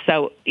kids.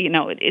 So,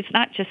 it's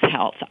not just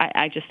health.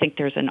 I just think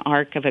there's an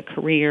arc of a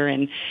career,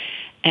 and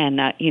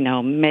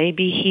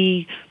maybe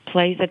he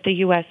plays at the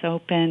U.S.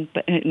 Open,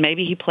 but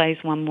maybe he plays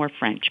one more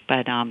French.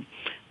 But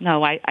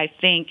no, I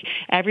think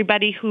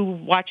everybody who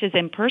watches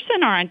in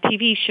person or on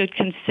TV should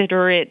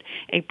consider it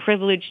a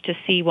privilege to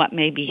see what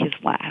may be his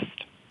last.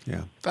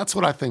 Yeah, that's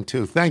what I think,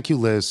 too. Thank you,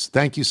 Liz.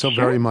 Thank you so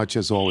very much,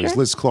 as always.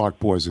 Liz Clark,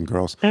 boys and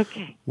girls.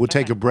 Okay. We'll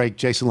take a break.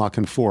 Jason La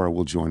Canfora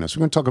will join us. We're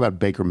going to talk about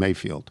Baker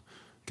Mayfield.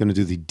 Going to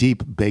do the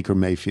deep Baker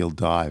Mayfield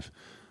dive.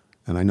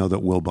 And I know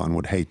that Wilbon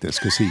would hate this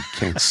because he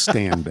can't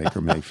stand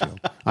Baker Mayfield.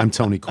 I'm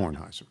Tony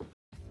Kornheiser.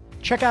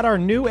 Check out our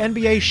new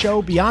NBA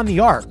show, Beyond the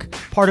Arc,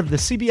 part of the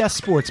CBS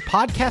Sports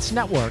Podcast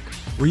Network,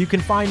 where you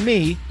can find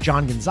me,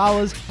 John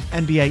Gonzalez,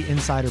 NBA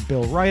insider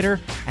Bill Ryder,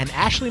 and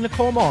Ashley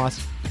Nicole Moss,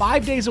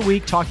 5 days a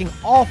week talking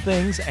all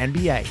things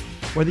NBA.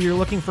 Whether you're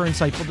looking for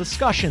insightful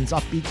discussions,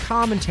 upbeat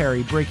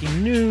commentary,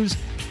 breaking news,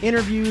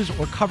 interviews,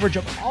 or coverage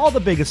of all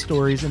the biggest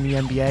stories in the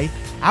NBA,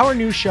 our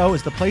new show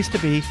is the place to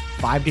be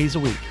 5 days a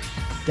week.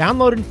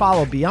 Download and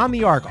follow Beyond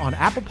the Arc on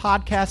Apple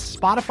Podcasts,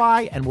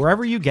 Spotify, and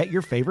wherever you get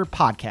your favorite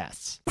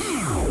podcasts.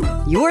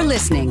 You're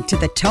listening to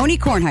The Tony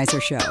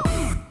Kornheiser Show.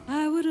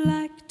 I would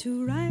like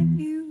to write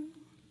you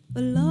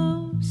a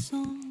love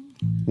song.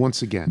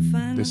 Once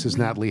again, this is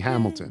Natalie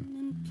Hamilton.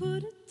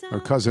 Her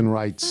cousin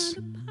writes,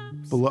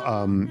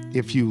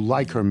 if you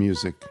like her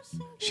music,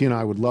 she and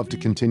I would love to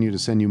continue to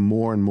send you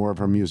more and more of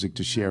her music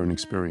to share and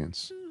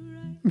experience.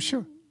 I'm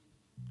sure.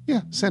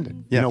 Yeah, send it.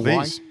 Yeah, you know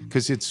please. why?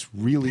 Because it's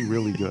really,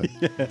 really good.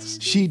 Yes.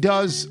 She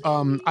does,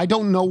 I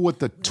don't know what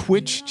the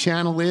Twitch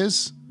channel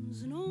is,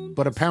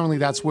 but apparently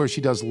that's where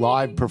she does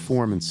live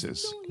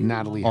performances.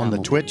 Natalie Hamilton.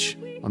 On the Twitch?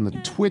 On the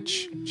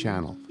Twitch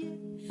channel.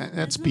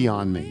 That's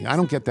beyond me. I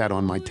don't get that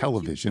on my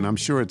television. I'm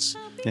sure it's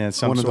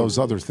some one of sort those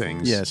other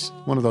things. Yes.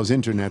 One of those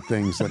internet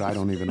things that I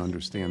don't even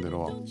understand at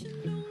all.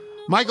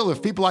 Michael,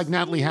 if people like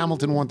Natalie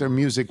Hamilton want their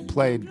music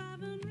played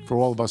for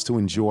all of us to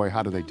enjoy,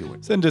 how do they do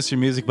it? Send us your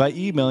music by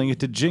emailing it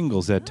to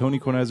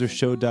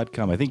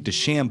jingles@TonyKornheiserShow.com. I think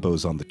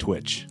DeChambeau's on the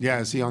Twitch. Yeah,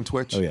 is he on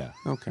Twitch? Oh, yeah.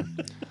 Okay.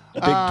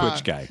 Big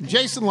Twitch guy.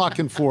 Jason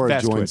Lockenfora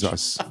Fast joins Twitch.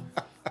 us.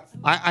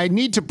 I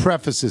need to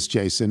preface this,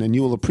 Jason, and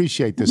you will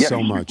appreciate this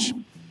so much.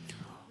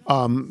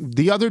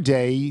 The other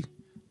day,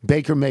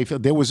 Baker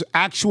Mayfield, there was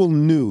actual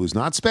news,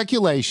 not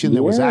speculation.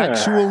 There was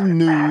actual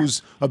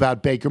news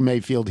about Baker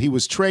Mayfield. He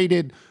was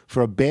traded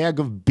for a bag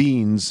of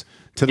beans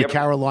to the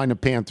Carolina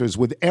Panthers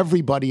with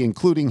everybody,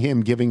 including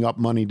him, giving up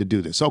money to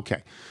do this.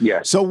 Okay.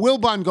 Yes. So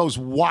Wilbon goes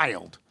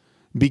wild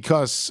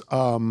because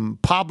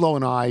Pablo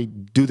and I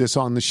do this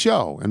on the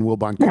show. And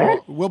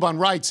Wilbon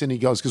writes, and he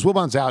goes, because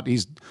Wilbon's out,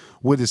 he's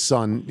with his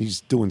son,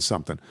 he's doing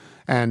something,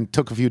 and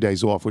took a few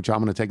days off, which I'm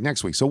going to take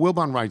next week. So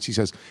Wilbon writes, he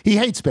says, he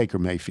hates Baker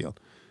Mayfield.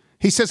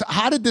 He says,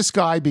 how did this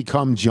guy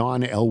become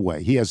John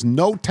Elway? He has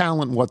no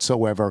talent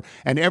whatsoever,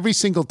 and every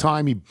single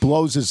time he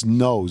blows his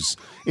nose,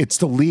 it's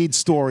the lead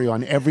story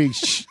on every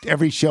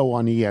show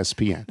on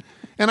ESPN.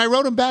 And I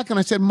wrote him back and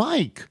I said,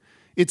 Mike,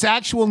 it's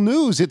actual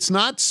news. It's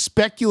not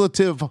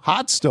speculative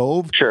hot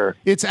stove. Sure.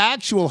 It's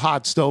actual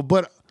hot stove.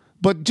 But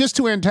just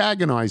to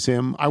antagonize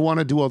him, I want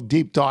to do a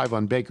deep dive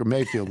on Baker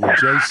Mayfield with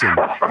Jason.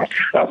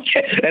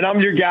 Okay. And I'm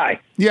your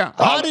guy. Yeah.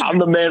 I'm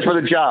the man for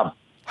the job.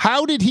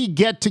 How did he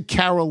get to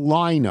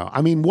Carolina?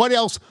 I mean, what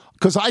else?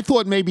 Because I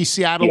thought maybe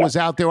Seattle was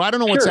out there. I don't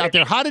know what's out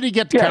there. How did he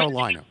get to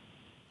Carolina?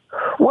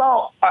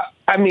 Well,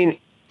 I mean,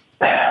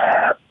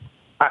 I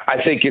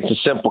think it's a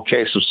simple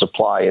case of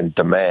supply and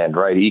demand,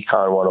 right?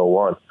 Econ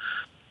 101.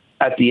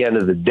 At the end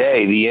of the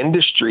day, the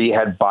industry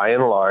had by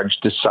and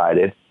large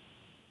decided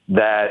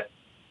that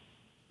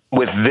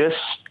with this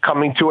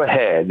coming to a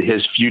head,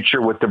 his future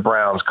with the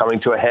Browns coming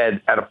to a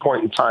head at a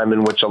point in time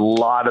in which a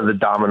lot of the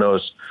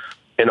dominoes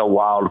in a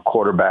wild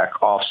quarterback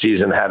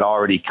offseason had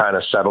already kind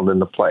of settled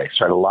into place,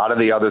 right? A lot of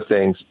the other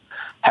things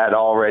had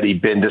already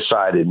been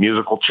decided.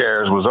 Musical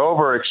chairs was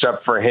over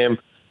except for him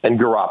and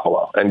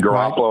Garoppolo. And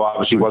Garoppolo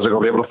obviously wasn't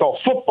going to be able to throw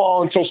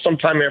football until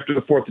sometime after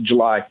the 4th of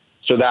July,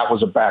 so that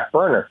was a back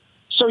burner.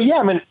 So, yeah,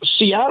 I mean,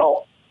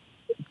 Seattle,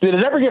 did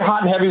it ever get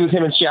hot and heavy with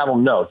him in Seattle?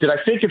 No. Did I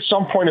think at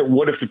some point it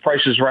would if the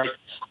price is right?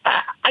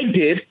 I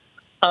did.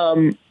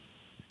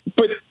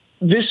 But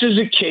this is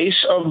a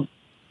case of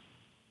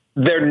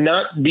there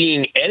not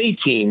being any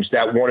teams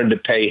that wanted to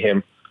pay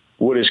him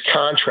what his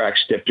contract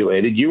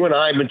stipulated. You and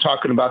I have been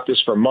talking about this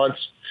for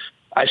months.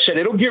 I said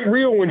it'll get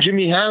real when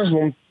Jimmy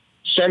Haslam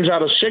sends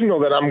out a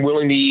signal that I'm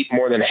willing to eat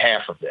more than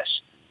half of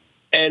this.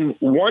 And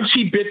once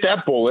he bit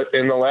that bullet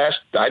in the last,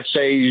 I'd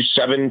say,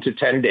 7 to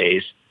 10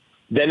 days,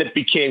 then it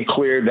became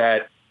clear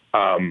that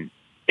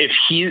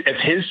if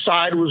his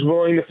side was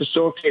willing to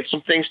facilitate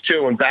some things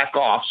too and back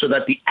off so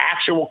that the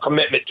actual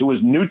commitment to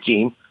his new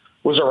team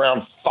was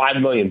around $5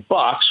 million,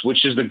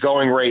 which is the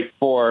going rate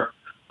for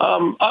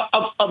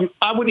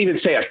I wouldn't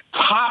even say a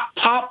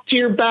top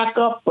tier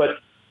backup, but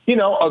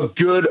a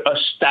good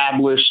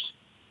established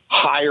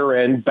higher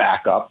end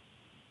backup,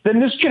 then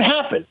this could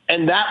happen,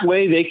 and that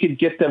way they could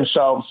get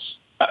themselves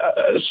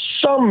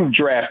some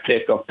draft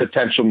pick of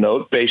potential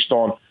note based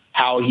on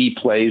how he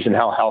plays and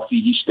how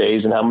healthy he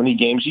stays and how many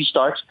games he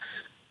starts.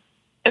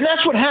 And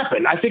that's what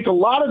happened. I think a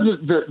lot of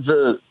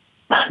the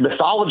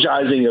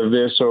mythologizing of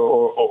this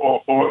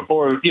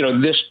or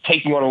this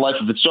taking on a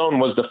life of its own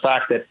was the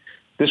fact that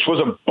this was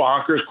a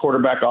bonkers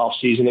quarterback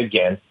offseason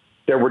again.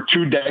 There were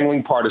two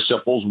dangling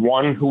participles,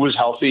 one who was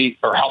healthy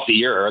or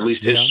healthier, or at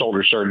least his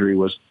shoulder surgery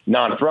was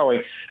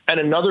non-throwing, and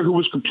another who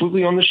was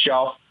completely on the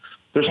shelf.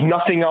 There's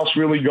nothing else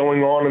really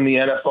going on in the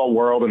NFL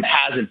world and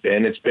hasn't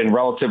been. It's been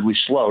relatively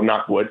slow,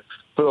 knock wood,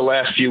 for the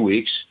last few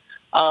weeks.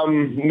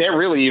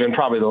 Really even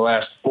probably the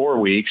last 4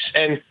 weeks.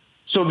 And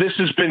so this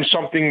has been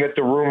something that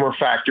the rumor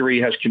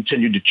factory has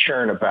continued to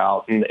churn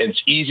about, and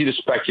it's easy to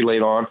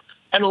speculate on.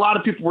 And a lot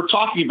of people were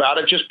talking about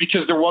it just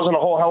because there wasn't a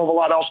whole hell of a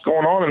lot else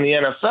going on in the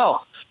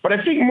NFL. But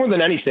I think more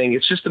than anything,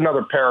 it's just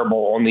another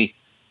parable on the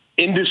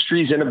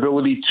industry's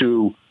inability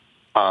to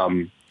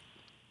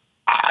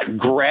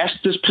grasp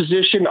this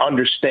position,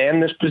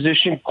 understand this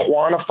position,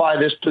 quantify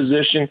this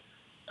position,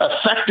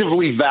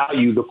 effectively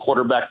value the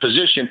quarterback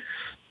position.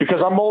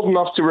 Because I'm old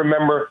enough to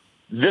remember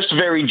this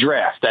very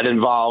draft that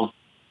involved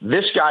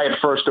this guy at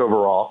first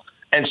overall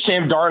and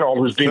Sam Darnold,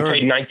 who's being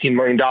paid $19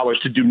 million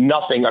to do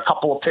nothing a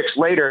couple of picks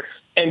later,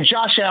 and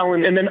Josh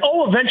Allen, and then,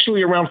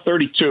 eventually around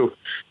 32,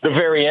 the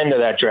very end of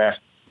that draft,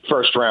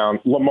 first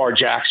round, Lamar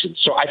Jackson.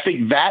 So I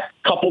think that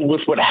coupled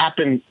with what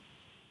happened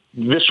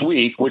this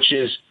week, which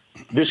is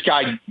this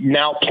guy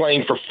now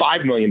playing for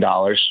 $5 million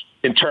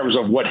in terms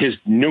of what his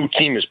new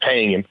team is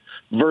paying him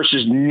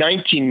versus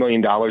 $19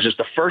 million as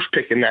the first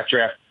pick in that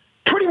draft,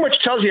 pretty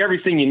much tells you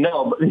everything you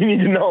know, but you need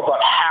to know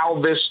about how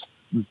this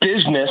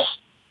business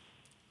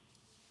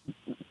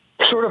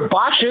sort of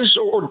botches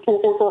or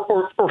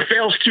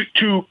fails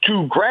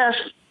to grasp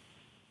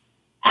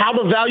how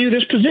to value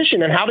this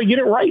position and how to get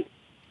it right.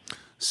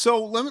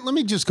 So let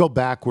me just go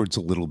backwards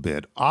a little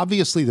bit.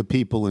 Obviously, the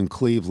people in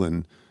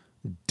Cleveland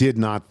did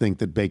not think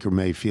that Baker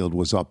Mayfield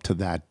was up to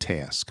that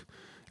task.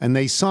 And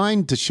they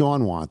signed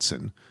Deshaun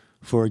Watson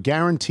for a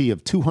guarantee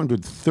of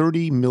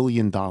 $230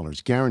 million,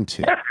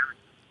 guaranteed.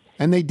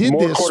 And they did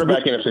More this.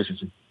 Quarterback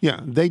inefficiency. Yeah,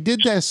 they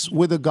did this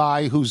with a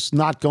guy who's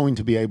not going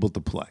to be able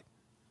to play.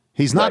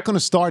 He's not going to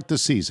start the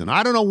season.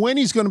 I don't know when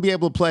he's going to be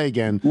able to play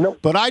again,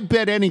 but I'd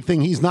bet anything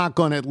he's not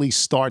going to at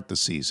least start the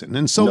season.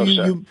 And so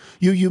you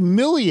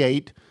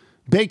humiliate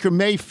Baker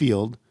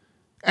Mayfield,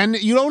 and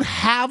you don't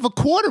have a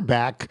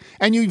quarterback,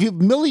 and you've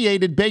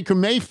humiliated Baker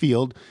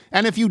Mayfield.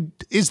 And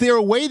is there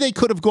a way they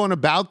could have gone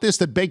about this,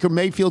 that Baker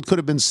Mayfield could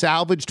have been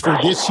salvaged for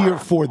this year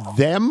for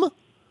them?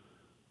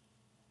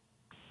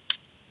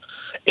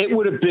 It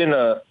would have been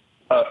a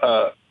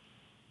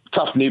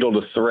tough needle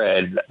to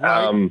thread.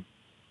 Right.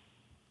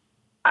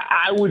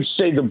 I would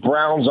say the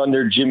Browns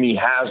under Jimmy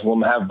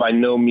Haslam have by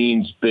no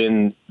means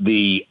been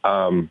the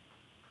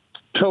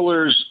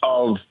pillars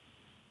of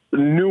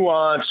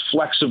nuance,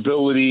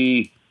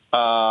 flexibility,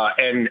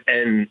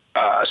 and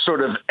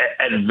sort of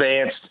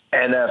advanced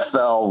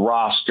NFL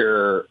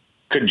roster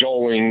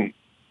cajoling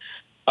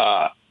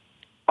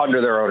under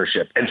their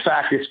ownership. In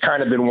fact, it's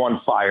kind of been one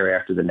fire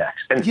after the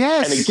next. And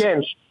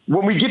again,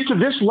 when we get to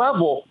this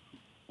level,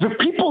 the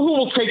people who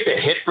will take the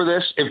hit for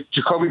this, if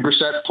Jacoby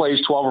Brissett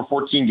plays 12 or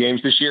 14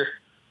 games this year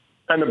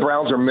and the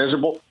Browns are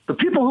miserable, the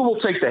people who will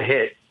take the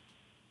hit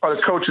are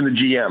the coach and the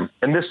GM.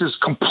 And this is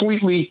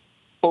completely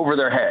over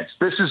their heads.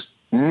 This is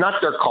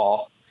not their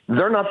call.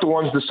 They're not the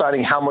ones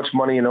deciding how much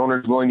money an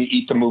owner is willing to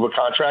eat to move a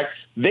contract.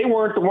 They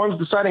weren't the ones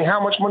deciding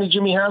how much money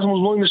Jimmy Haslam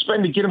was willing to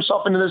spend to get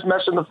himself into this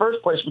mess in the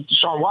first place with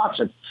Deshaun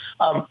Watson.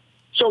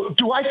 So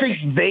do I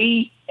think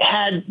they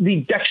had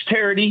the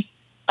dexterity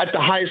at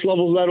the highest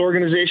levels of that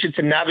organization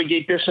to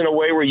navigate this in a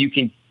way where you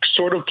can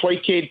sort of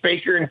placate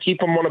Baker and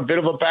keep him on a bit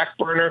of a back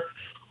burner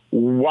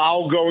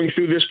while going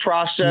through this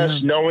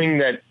process, knowing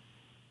that,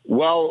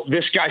 well,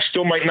 this guy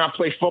still might not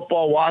play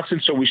football,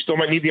 Watson, so we still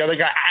might need the other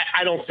guy?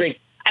 I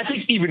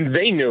think even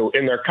they knew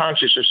in their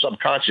conscious or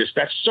subconscious,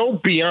 that's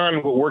so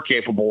beyond what we're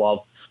capable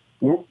of.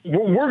 What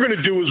we're going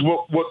to do is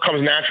what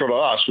comes natural to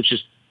us, which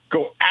is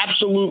go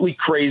absolutely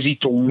crazy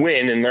to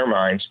win in their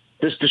minds,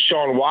 this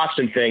Deshaun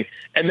Watson thing,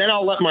 and then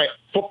I'll let my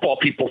football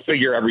people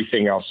figure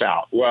everything else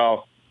out.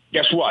 Well,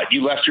 guess what?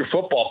 You left your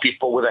football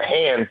people with a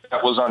hand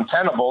that was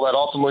untenable that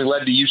ultimately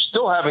led to you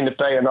still having to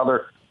pay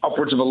another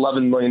upwards of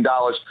 $11 million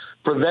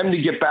for them to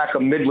get back a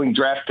middling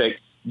draft pick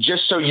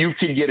just so you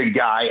could get a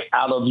guy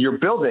out of your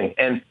building.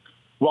 And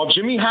while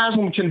Jimmy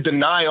Haslam can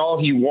deny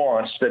all he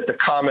wants that the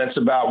comments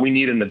about we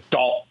need an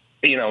adult,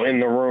 in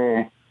the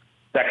room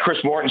that Chris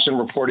Mortensen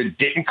reported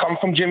didn't come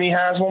from Jimmy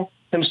Haslam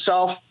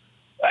himself,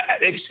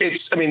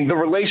 the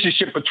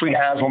relationship between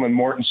Haslam and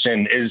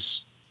Mortensen is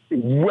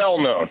well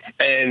known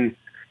and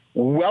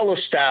well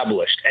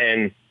established.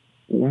 And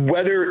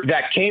whether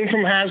that came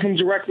from Haslam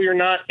directly or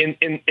not in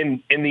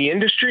the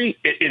industry,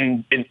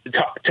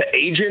 to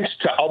agents,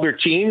 to other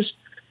teams,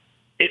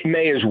 it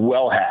may as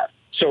well have.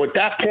 So at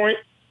that point,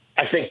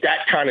 I think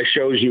that kind of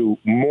shows you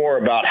more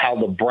about how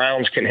the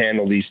Browns can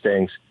handle these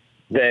things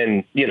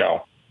than,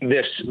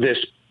 this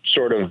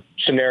sort of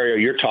scenario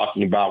you're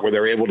talking about where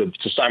they're able to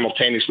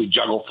simultaneously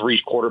juggle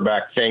three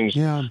quarterback things,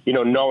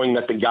 knowing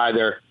that the guy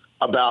they're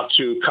about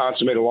to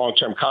consummate a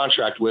long-term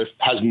contract with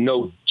has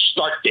no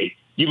start date.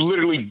 You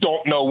literally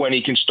don't know when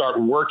he can start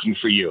working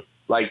for you.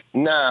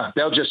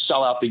 They'll just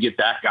sell out to get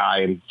that guy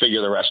and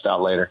figure the rest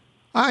out later.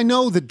 I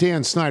know that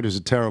Dan Snyder's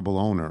a terrible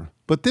owner,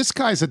 but this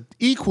guy's an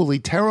equally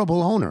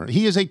terrible owner.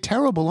 He is a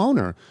terrible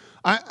owner.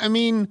 I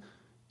mean,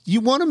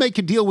 you want to make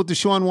a deal with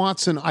Deshaun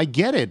Watson, I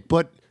get it,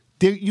 but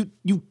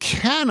you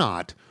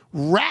cannot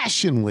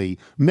rationally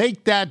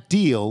make that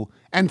deal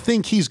and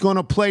think he's going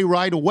to play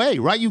right away,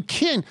 right? You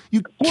can't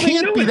be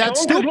that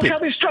stupid. Look how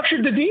they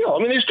structured the deal. I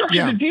mean, they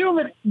structured the deal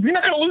that you're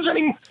not going to lose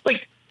any.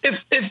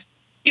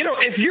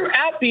 If you're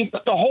out the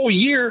whole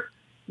year,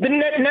 the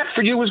net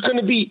for you is going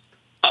to be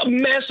a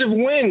massive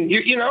win.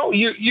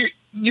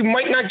 You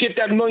might not get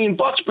that $1 million,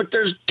 but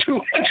there's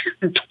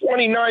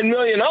 229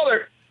 million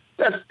other.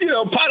 That's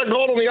pot of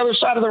gold on the other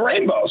side of the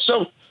rainbow.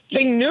 So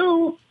they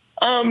knew.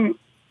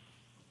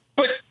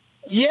 But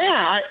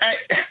yeah,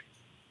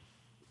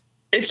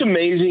 it's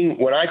amazing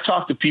when I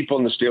talk to people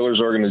in the Steelers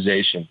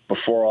organization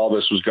before all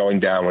this was going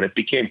down, when it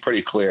became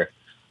pretty clear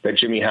that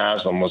Jimmy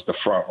Haslam was the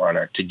front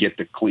runner to get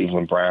the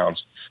Cleveland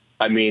Browns.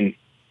 I mean,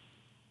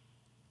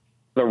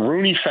 the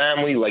Rooney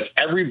family,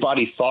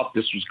 everybody thought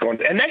this was going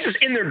to, and that's just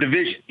in their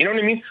division. You know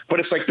what I mean?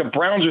 But it's like the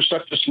Browns are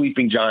such a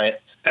sleeping giant,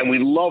 and we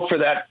love for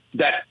that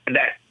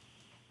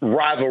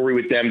rivalry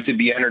with them to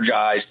be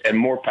energized and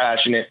more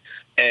passionate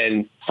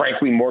and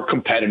frankly more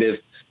competitive.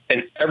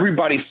 And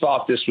everybody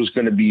thought this was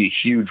going to be a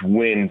huge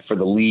win for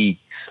the league.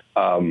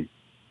 And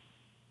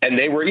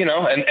they were,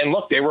 and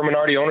look, they were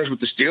minority owners with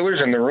the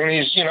Steelers, and the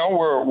Rooneys,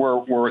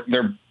 were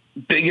their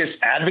biggest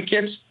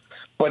advocates.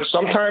 But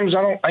sometimes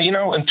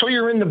until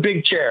you're in the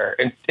big chair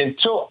and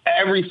until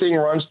everything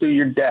runs through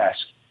your desk,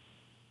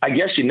 I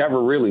guess you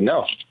never really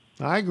know.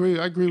 I agree.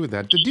 I agree with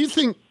that. Do you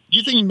think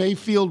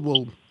Mayfield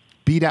will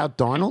beat out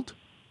Darnold?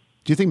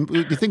 Do you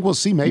think we'll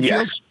see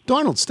Mayfield? Yes.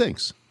 Darnold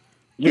stinks.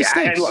 Yeah,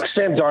 and look,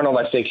 Sam Darnold,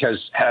 I think, has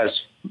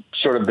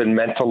sort of been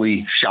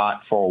mentally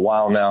shot for a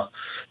while now.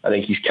 I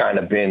think he's kind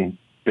of been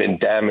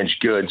damaged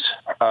goods.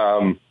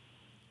 And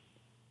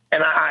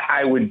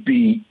I would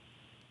be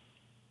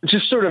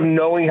just sort of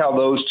knowing how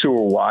those two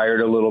are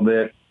wired a little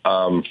bit.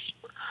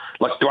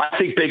 Like, do I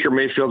think Baker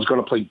Mayfield's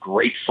going to play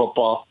great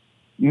football?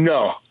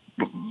 No.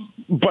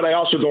 But I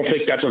also don't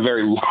think that's a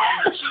very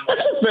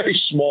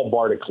small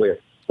bar to clear.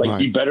 Like,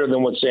 be better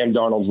than what Sam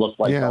Darnold's looked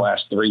like the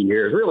last 3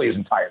 years, really his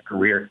entire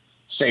career,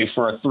 save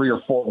for a 3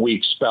 or 4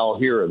 week spell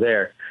here or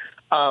there.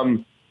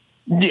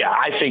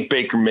 I think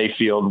Baker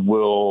Mayfield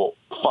will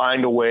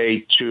find a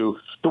way to.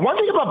 The one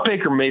thing about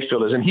Baker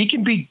Mayfield is, and he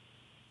can be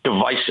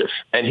divisive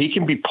and he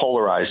can be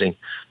polarizing,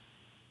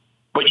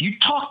 but you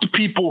talk to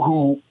people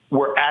who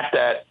were at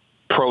that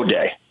pro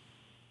day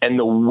and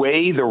the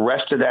way the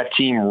rest of that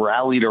team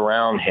rallied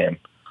around him,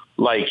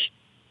 like,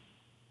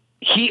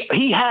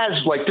 he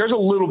has, like, there's a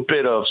little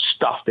bit of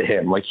stuff to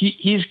him. Like,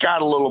 he's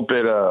got a little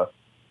bit of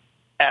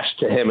S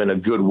to him in a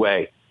good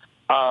way.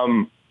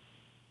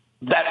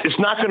 That it's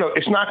not gonna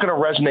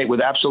resonate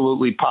with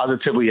absolutely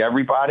positively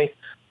everybody,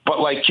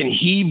 but, like, can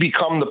he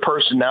become the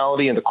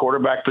personality in the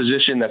quarterback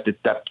position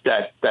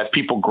that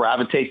people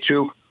gravitate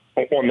to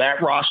on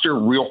that roster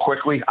real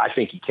quickly? I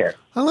think he can.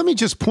 Now, let me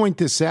just point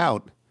this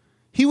out.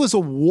 He was a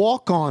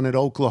walk-on at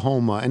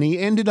Oklahoma, and he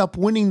ended up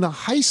winning the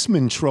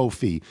Heisman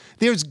Trophy.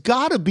 There's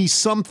got to be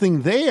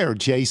something there,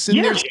 Jason.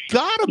 Yeah. There's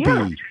got to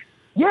be.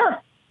 Yeah,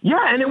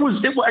 and it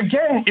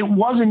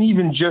wasn't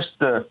even just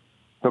the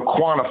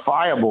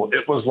quantifiable.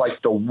 It was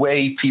like the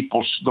way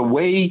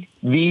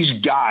these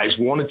guys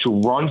wanted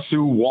to run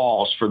through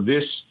walls for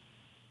this,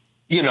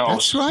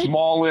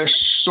 smallish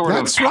sort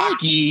of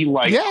cocky,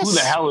 like, who the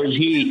hell is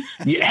he?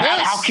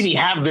 How can he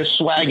have this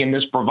swag and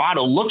this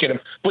bravado? Look at him.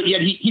 But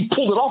yet he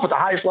pulled it off at the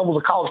highest levels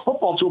of college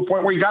football to a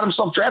point where he got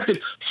himself drafted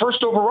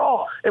first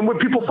overall and what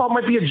people thought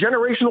might be a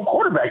generational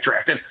quarterback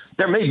draft. And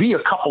there may be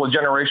a couple of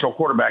generational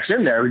quarterbacks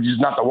in there,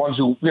 just not the ones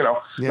who,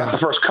 not the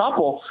first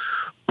couple.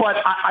 But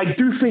I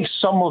do think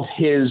some of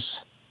his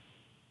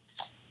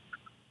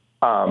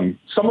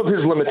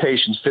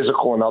limitations,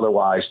 physical and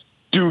otherwise,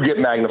 do get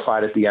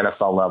magnified at the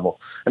NFL level.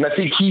 And I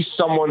think he's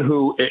someone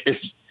who,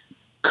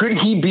 could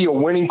he be a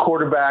winning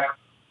quarterback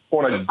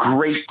on a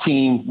great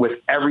team with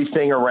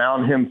everything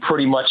around him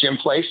pretty much in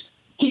place?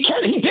 He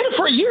can. He did it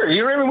for a year.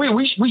 You know what I mean?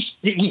 Look,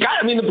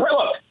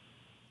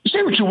 you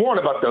say what you want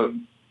about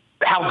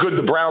how good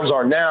the Browns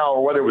are now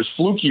or whether it was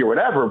fluky or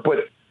whatever,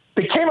 but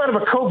they came out of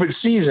a COVID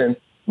season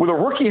with a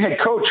rookie head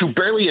coach who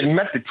barely had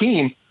met the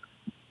team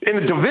in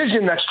a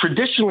division that's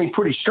traditionally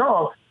pretty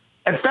strong,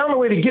 and found a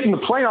way to get in the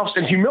playoffs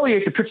and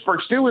humiliate the Pittsburgh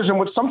Steelers in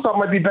what some thought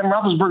might be Ben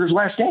Roethlisberger's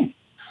last game.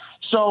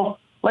 So,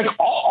 like,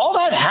 all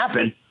that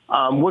happened.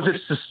 Was it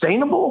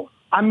sustainable?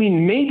 I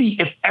mean, maybe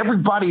if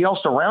everybody else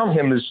around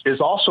him is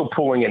also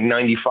pulling at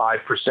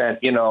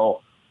 95%,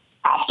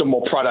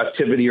 optimal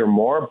productivity or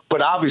more.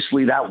 But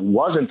obviously that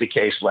wasn't the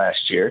case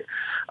last year.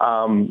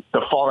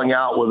 The falling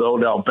out with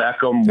Odell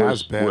Beckham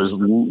was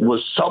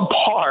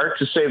subpar,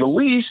 to say the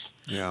least.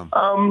 Yeah.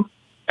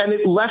 And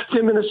it left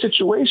him in a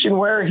situation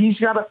where he's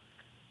got to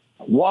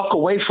walk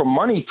away from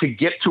money to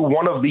get to go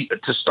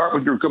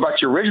back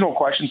to your original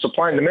question,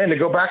 supply and demand, to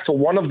go back to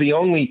one of the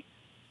only,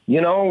 2,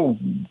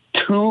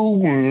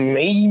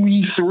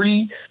 maybe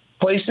 3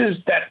 places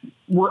that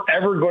were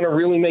ever going to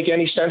really make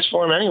any sense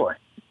for him anyway.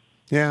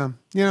 Yeah.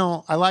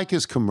 I like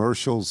his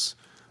commercials.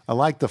 I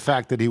like the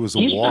fact that he was a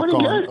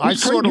walk-on. I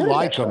sort of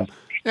like him.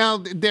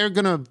 Now,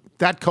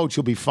 that coach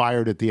will be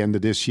fired at the end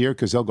of this year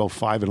because they'll go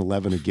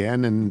 5-11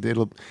 again, and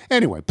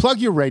anyway. Plug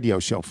your radio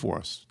show for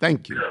us.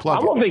 Thank you.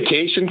 I'm on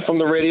vacation from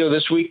the radio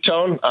this week,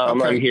 Tone.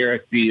 I'm here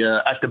at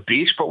the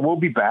beach, but we'll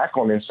be back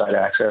on Inside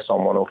Access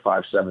on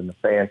 105.7 The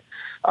Fan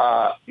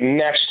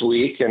next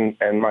week,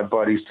 and my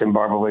buddies Tim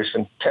Barbalich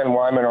and Ken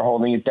Wyman are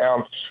holding it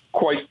down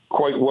quite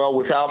well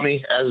without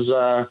me as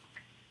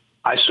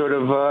I sort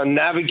of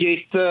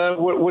navigate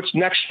what's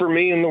next for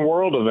me in the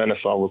world of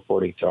NFL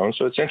reporting, Tone.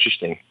 So it's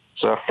interesting.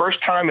 It's the first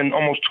time in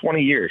almost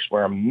 20 years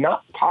where I'm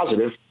not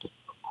positive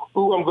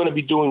who I'm going to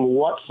be doing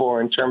what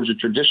for in terms of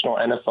traditional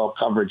NFL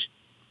coverage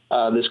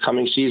this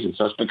coming season.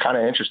 So it's been kind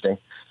of interesting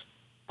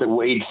to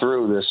wade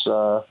through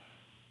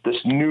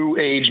this new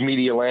age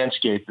media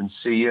landscape and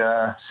see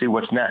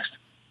what's next.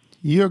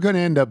 You're going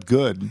to end up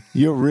good.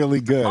 You're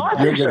really good.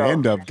 You're going to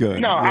end up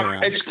good. No,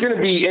 it's going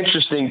to be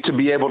interesting to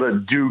be able to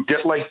do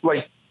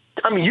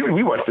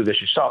you went through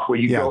this yourself, where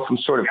you go from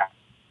sort of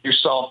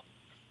yourself,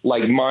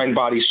 like mind,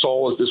 body,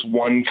 soul, as this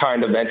one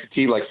kind of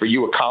entity. Like for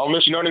you, a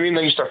columnist, you know what I mean?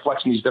 Then you start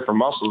flexing these different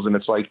muscles, and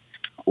it's like,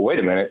 well, wait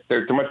a minute,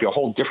 there might be a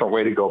whole different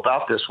way to go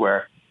about this,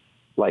 where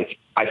like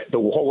the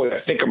whole way I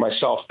think of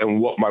myself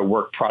and what my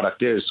work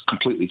product is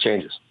completely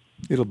changes.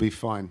 It'll be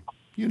fine.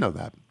 You know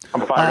that.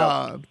 I'm fired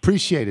up.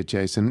 Appreciate it,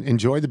 Jason.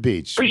 Enjoy the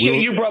beach.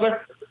 Appreciate you,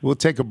 brother. We'll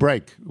take a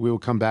break. We will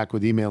come back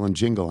with email and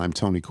jingle. I'm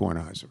Tony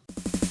Kornheiser.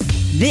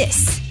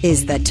 This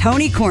is the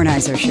Tony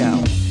Kornheiser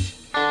Show.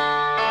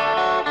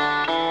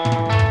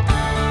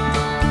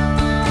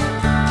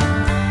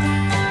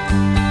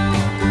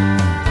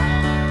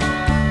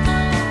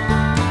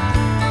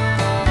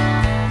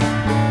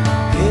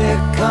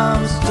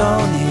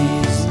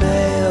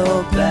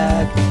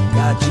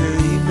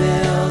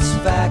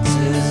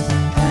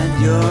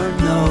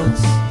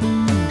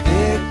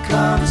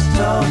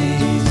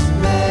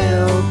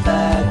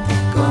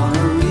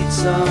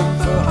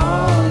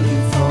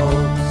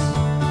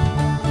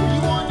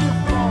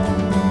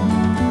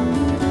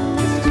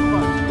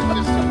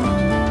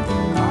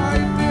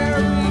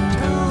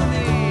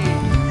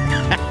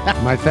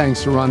 My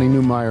thanks to Ronnie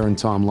Newmeyer and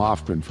Tom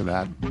Lofgren for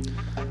that.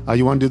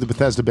 You want to do the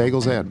Bethesda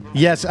Bagels ad?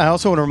 Yes, I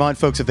also want to remind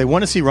folks, if they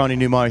want to see Ronnie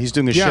Newmeyer, he's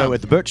doing a show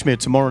at the Birchmere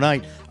tomorrow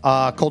night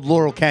called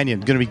Laurel Canyon.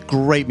 Going to be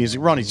great music.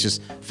 Ronnie's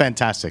just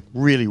fantastic.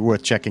 Really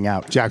worth checking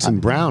out. Jackson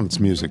Brown's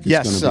music is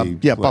yes, going to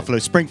be played. Buffalo,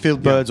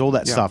 Springfield Birds, all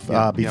that stuff.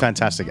 Be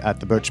fantastic at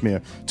the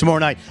Birchmere tomorrow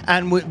night.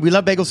 And we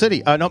love Bagel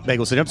City. Not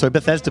Bagel City, I'm sorry,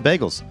 Bethesda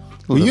Bagels.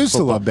 We used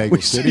to love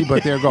Bagel City,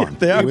 but they're gone.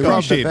 They are we gone.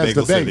 love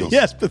Bethesda Bagels.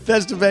 Yes,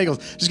 Bethesda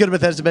Bagels. Just go to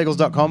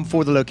BethesdaBagels.com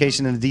for the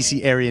location in the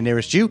D.C. area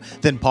nearest you.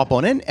 Then pop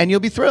on in, and you'll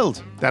be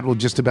thrilled. That will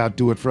just about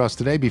do it for us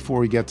today. Before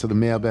we get to the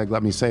mailbag,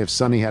 let me say if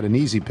Sonny had an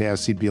easy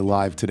pass, he'd be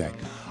alive today.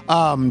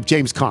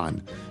 James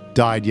Caan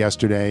died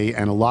yesterday,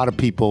 and a lot of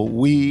people,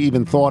 we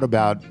even thought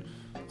about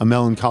A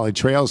Melancholy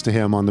Trails to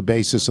him on the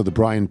basis of the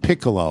Brian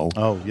Piccolo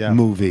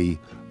movie.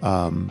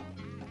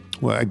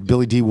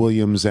 Billy D.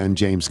 Williams and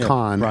James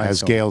Caan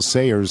as Gale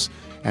Sayers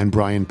and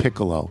Brian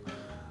Piccolo.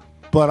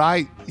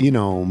 But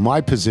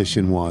my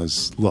position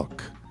was,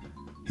 look,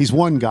 he's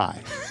one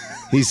guy.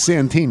 He's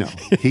Santino.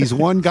 He's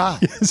one guy.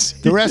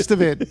 The rest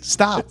of it,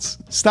 stop.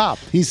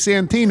 He's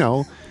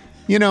Santino,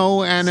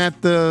 and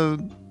at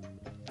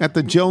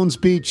the Jones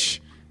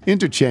Beach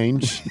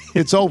interchange,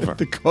 it's over.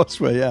 The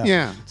Causeway,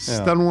 Yeah, it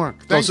doesn't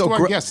work. Thanks to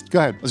our guest. Go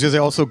ahead. I was going to say,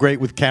 also great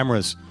with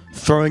cameras,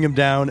 throwing him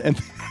down and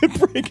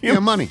breaking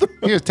him. Money.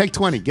 Here, take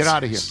 20. Get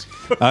out of here.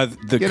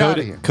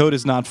 The code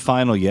is not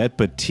final yet,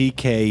 but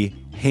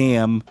TK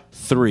Ham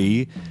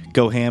 3.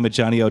 Go ham at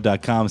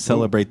JohnnyO.com.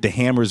 Celebrate the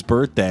Hammer's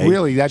birthday.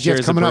 Really? That's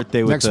coming up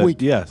next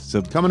week. Yeah.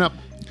 So coming up.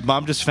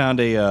 Mom just found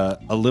a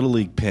Little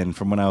League pin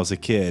from when I was a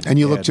kid. And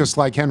you look just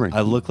like Henry.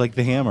 I look like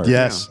the Hammer.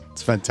 Yes. Yeah.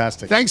 It's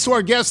fantastic. Thanks to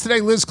our guests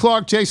today, Liz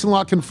Clark, Jason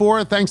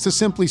Lockenfora. Thanks to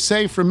Simply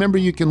Safe. Remember,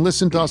 you can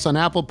listen to us on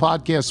Apple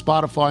Podcasts,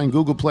 Spotify, and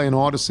Google Play and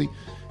Odyssey.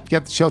 If you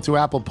get the show through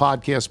Apple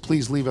Podcasts,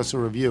 please leave us a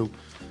review.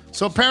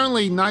 So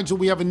apparently, Nigel,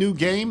 we have a new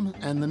game,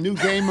 and the new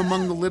game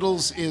among the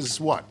littles is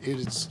what?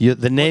 It's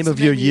the name of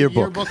your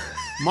yearbook.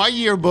 My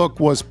yearbook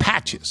was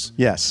Patches.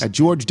 Yes. At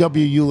George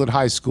W. Hewlett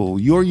High School.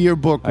 Your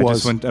yearbook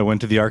was... I went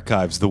to the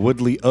archives. The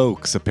Woodley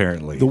Oaks,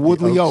 apparently. The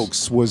Woodley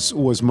Oaks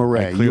was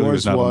Murray.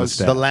 Yours was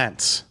the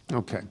Lance.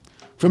 Okay.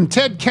 From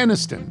Ted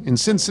Keniston in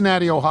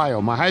Cincinnati,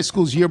 Ohio. My high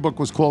school's yearbook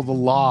was called The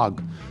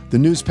Log. The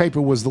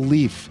newspaper was The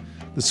Leaf.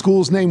 The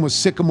school's name was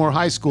Sycamore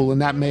High School,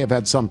 and that may have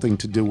had something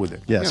to do with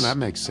it. Yes. Yeah, that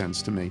makes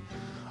sense to me.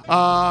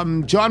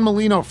 John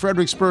Molino,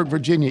 Fredericksburg,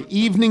 Virginia.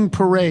 Evening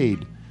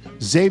Parade.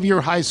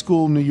 Xavier High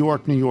School, New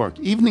York, New York.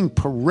 Evening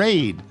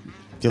Parade.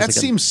 That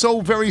seems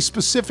so very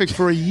specific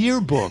for a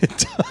yearbook,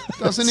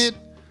 doesn't it?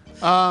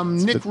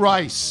 Nick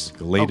Rice.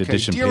 Late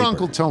edition Dear paper.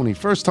 Uncle Tony,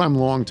 first time,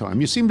 long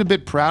time. You seemed a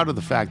bit proud of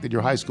the fact that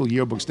your high school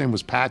yearbook's name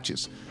was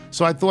Patches,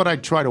 so I thought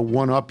I'd try to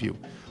one-up you.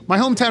 My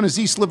hometown is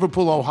East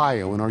Liverpool,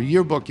 Ohio, and our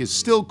yearbook is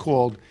still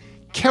called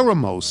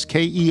Keramos,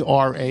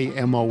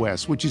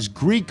 Keramos, which is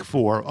Greek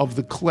for of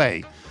the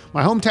clay.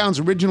 My hometown's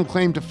original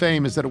claim to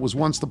fame is that it was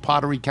once the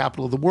pottery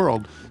capital of the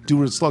world due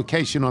to its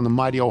location on the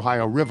mighty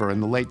Ohio River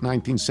and the late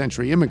 19th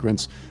century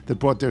immigrants that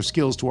brought their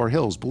skills to our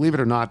hills. Believe it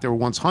or not, there were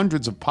once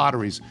hundreds of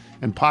potteries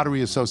and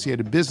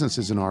pottery-associated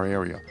businesses in our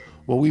area.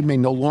 While we may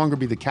no longer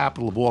be the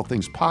capital of all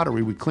things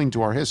pottery, we cling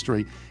to our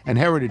history and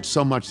heritage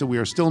so much that we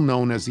are still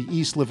known as the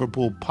East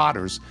Liverpool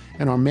Potters,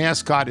 and our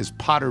mascot is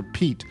Potter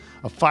Pete,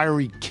 a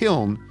fiery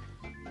kiln.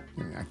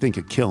 I think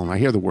a kiln. I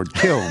hear the word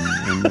kiln,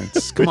 and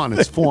it's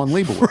Fawn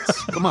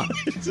Leibowitz. Come on.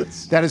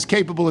 That is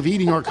capable of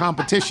eating our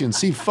competition.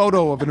 See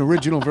photo of an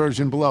original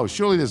version below.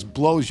 Surely this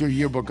blows your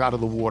yearbook out of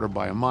the water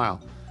by a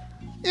mile.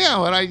 Yeah,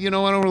 but I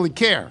don't really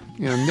care.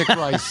 Nick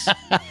Rice,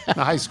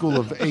 the high school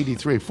of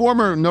 83.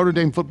 Former Notre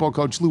Dame football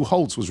coach Lou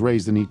Holtz was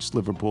raised in East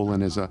Liverpool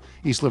and is a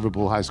East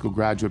Liverpool High School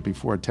graduate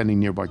before attending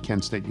nearby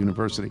Kent State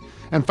University.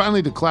 And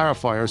finally, to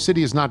clarify, our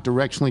city is not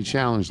directionally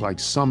challenged like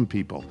some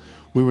people.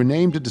 We were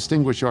named to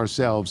distinguish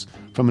ourselves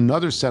from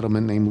another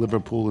settlement named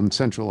Liverpool in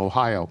central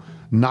Ohio,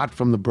 not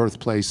from the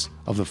birthplace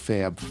of the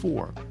Fab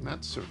Four.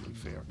 That's certainly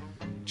fair.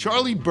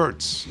 Charlie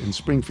Burtz in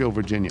Springfield,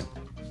 Virginia.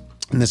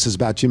 And this is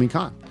about Jimmy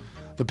Caan.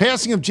 The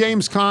passing of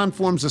James Caan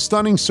forms a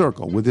stunning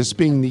circle, with this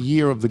being the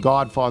year of The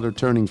Godfather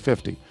turning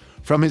 50.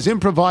 From his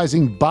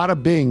improvising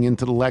bada bing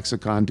into the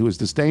lexicon to his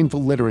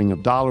disdainful littering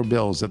of dollar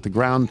bills at the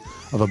ground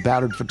of a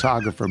battered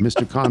photographer,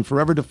 Mr. Caan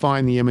forever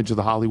defined the image of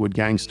the Hollywood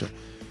gangster.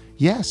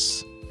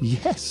 Yes.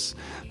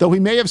 Though he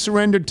may have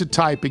surrendered to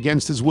type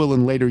against his will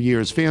in later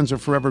years, fans are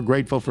forever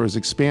grateful for his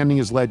expanding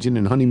his legend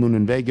in Honeymoon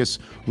in Vegas,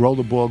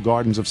 Rollerball,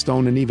 Gardens of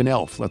Stone, and even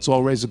Elf. Let's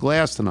all raise a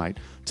glass tonight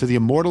to the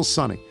immortal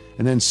Sonny,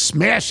 and then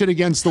smash it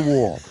against the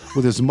wall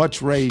with as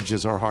much rage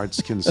as our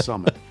hearts can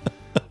summon.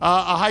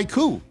 A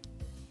haiku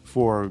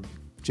for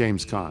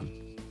James Caan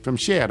from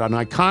Shad, an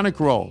iconic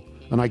role,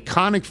 an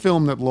iconic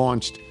film that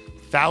launched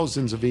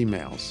thousands of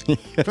emails.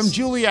 Yes. From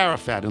Julie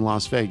Arafat in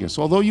Las Vegas.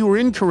 Although you were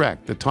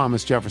incorrect that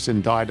Thomas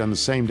Jefferson died on the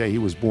same day he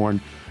was born,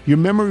 your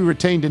memory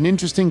retained an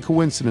interesting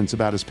coincidence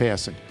about his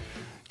passing.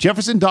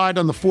 Jefferson died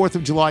on the 4th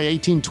of July,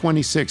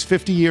 1826,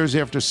 50 years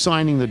after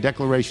signing the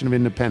Declaration of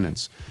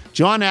Independence.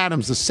 John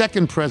Adams, the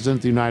second president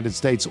of the United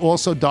States,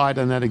 also died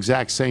on that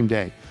exact same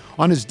day.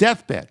 On his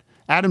deathbed,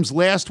 Adams'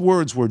 last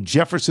words were,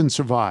 "Jefferson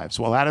survives."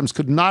 While Adams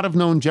could not have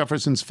known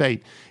Jefferson's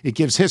fate, it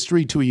gives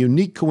history to a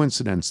unique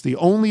coincidence. The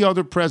only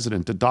other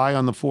president to die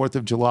on the 4th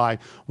of July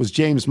was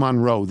James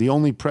Monroe. The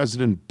only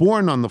president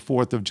born on the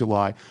 4th of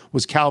July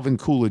was Calvin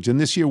Coolidge, and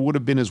this year would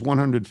have been his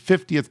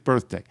 150th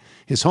birthday.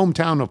 His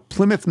hometown of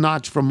Plymouth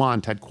Notch,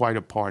 Vermont, had quite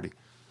a party.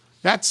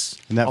 That's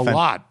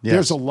lot. Yes.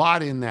 There's a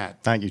lot in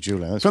that. Thank you,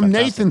 Julia. That's From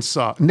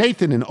fantastic.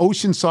 Nathan in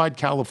Oceanside,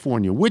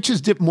 California. Which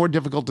is more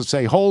difficult to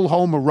say, whole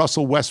home or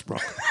Russell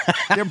Westbrook?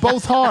 They're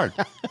both hard.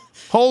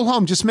 Whole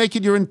home, just make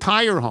it your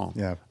entire home.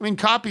 Yeah. I mean,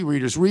 copy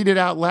readers, read it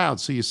out loud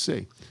so you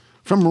see.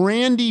 From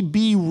Randy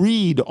B.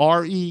 Reed,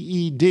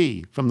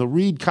 R-E-E-D, from the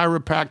Reed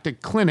Chiropractic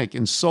Clinic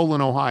in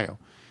Solon, Ohio.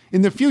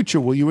 In the future,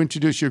 will you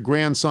introduce your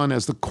grandson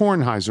as the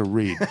Kornheiser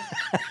Reed?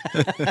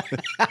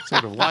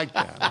 Sort of like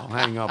that. I'll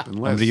hang up and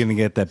listen. I'm going to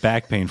get that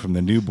back pain from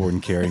the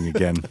newborn carrying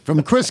again.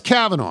 From Chris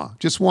Kavanaugh,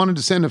 just wanted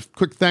to send a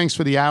quick thanks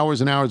for the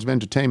hours and hours of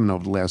entertainment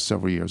over the last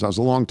several years. I was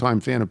a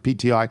longtime fan of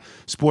PTI,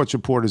 sports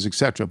reporters,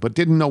 etc., but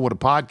didn't know what a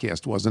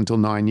podcast was until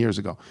 9 years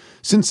ago.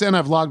 Since then,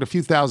 I've logged a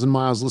few thousand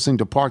miles listening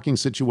to parking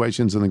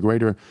situations in the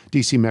greater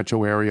D.C.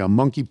 metro area,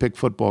 monkey pick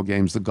football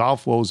games, the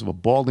golf woes of a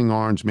balding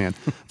orange man,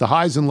 the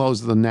highs and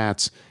lows of the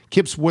Nats,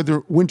 Kip's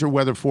winter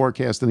weather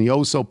forecast, and the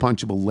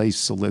oh-so-punchable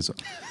Lace Saliza.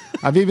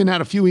 I've even had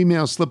a few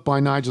emails slip by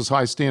Nigel's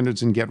high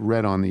standards and get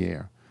read on the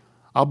air.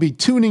 I'll be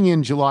tuning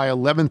in July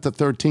 11th to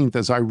 13th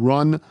as I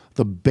run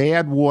the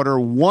Badwater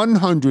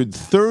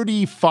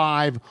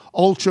 135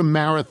 Ultra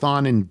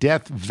Marathon in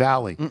Death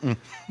Valley.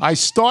 I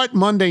start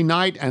Monday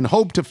night and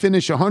hope to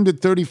finish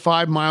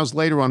 135 miles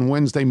later on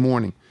Wednesday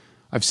morning.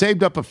 I've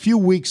saved up a few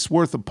weeks'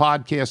 worth of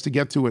podcasts to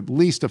get through at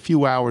least a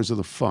few hours of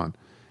the fun.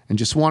 And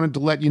just wanted to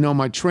let you know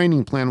my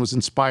training plan was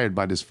inspired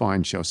by this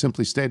fine show.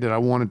 Simply stated, I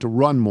wanted to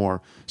run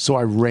more, so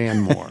I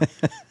ran more.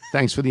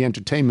 Thanks for the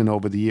entertainment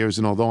over the years,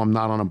 and although I'm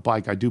not on a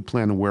bike, I do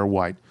plan to wear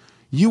white.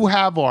 You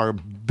have our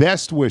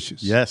best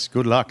wishes. Yes,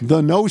 good luck.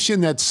 The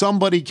notion that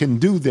somebody can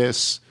do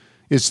this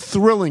is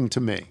thrilling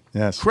to me.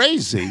 Yes.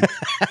 Crazy,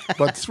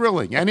 but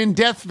thrilling. And in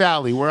Death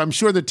Valley, where I'm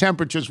sure the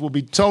temperatures will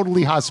be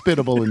totally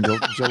hospitable in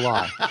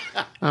July.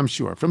 I'm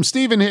sure. From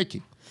Stephen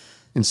Hickey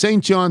in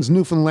St. John's,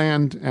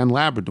 Newfoundland and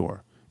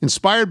Labrador.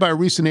 Inspired by a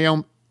recent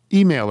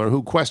emailer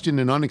who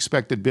questioned an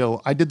unexpected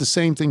bill, I did the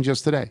same thing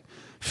just today.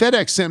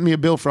 FedEx sent me a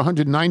bill for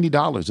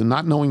 $190, and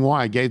not knowing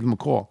why, I gave them a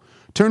call.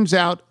 Turns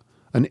out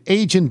an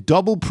agent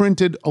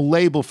double-printed a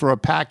label for a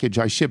package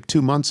I shipped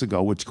 2 months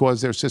ago, which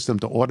caused their system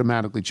to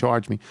automatically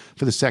charge me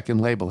for the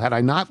second label. Had I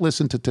not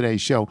listened to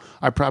today's show,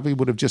 I probably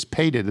would have just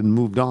paid it and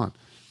moved on.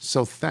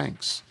 So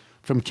thanks.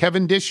 From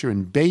Kevin Disher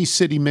in Bay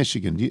City,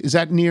 Michigan. Is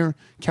that near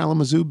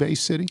Kalamazoo, Bay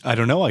City? I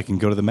don't know. I can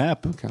go to the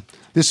map. Okay.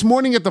 This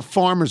morning at the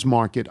farmer's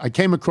market, I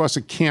came across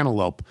a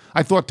cantaloupe.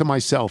 I thought to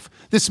myself,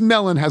 this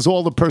melon has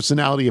all the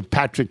personality of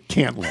Patrick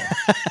Cantley.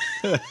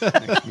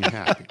 Makes me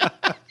happy.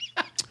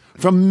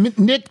 From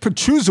Nick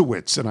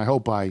Petruzowitz, and I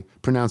hope I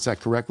pronounced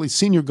that correctly,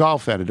 senior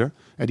golf editor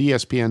at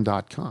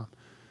ESPN.com.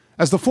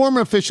 As the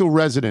former official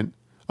resident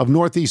of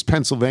Northeast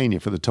Pennsylvania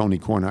for the Tony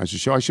Kornheiser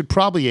Show, I should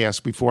probably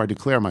ask before I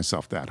declare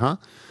myself that, huh?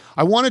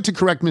 I wanted to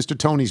correct Mr.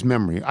 Tony's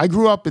memory. I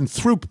grew up in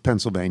Throop,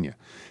 Pennsylvania,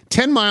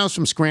 10 miles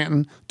from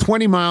Scranton,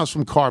 20 miles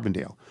from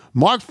Carbondale.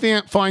 Mark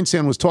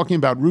Feinsand was talking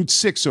about Route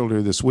 6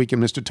 earlier this week,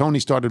 and Mr. Tony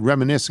started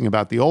reminiscing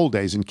about the old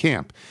days in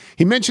camp.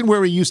 He mentioned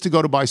where he used to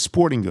go to buy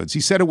sporting goods.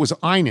 He said it was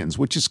Einen's,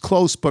 which is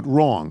close but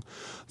wrong.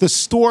 The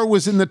store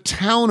was in the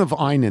town of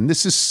Einen.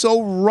 This is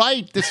so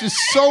right. This is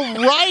so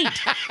right.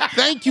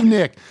 Thank you,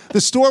 Nick.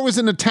 The store was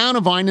in the town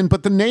of Einen,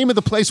 but the name of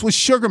the place was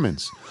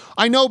Sugarman's.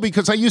 I know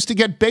because I used to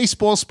get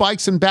baseball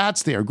spikes and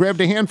bats there,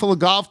 grabbed a handful of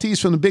golf tees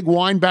from the big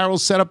wine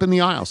barrels set up in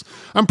the aisles.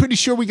 I'm pretty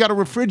sure we got a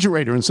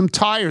refrigerator and some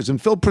tires and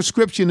filled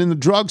prescription in the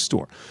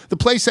drugstore. The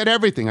place had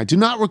everything. I do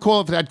not recall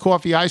if it had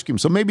coffee ice cream,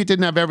 so maybe it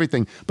didn't have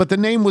everything, but the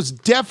name was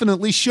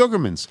definitely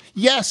Sugarman's.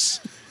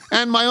 Yes.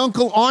 And my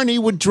Uncle Arnie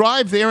would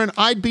drive there, and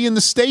I'd be in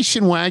the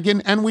station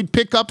wagon, and we'd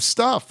pick up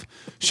stuff.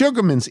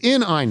 Sugarman's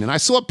in Einen. I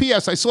saw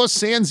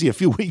Sansi a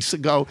few weeks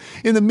ago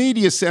in the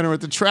media center at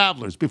the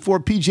Travelers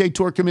before PGA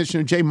Tour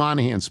Commissioner Jay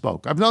Monahan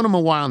spoke. I've known him a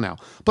while now.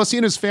 Plus, he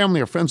and his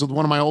family are friends with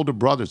one of my older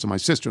brothers and my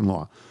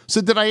sister-in-law.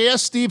 So did I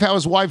ask Steve how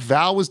his wife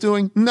Val was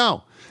doing?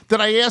 No.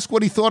 Did I ask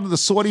what he thought of the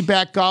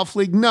Saudi-backed golf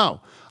league?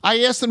 No.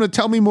 I asked him to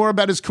tell me more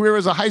about his career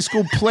as a high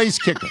school place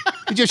kicker.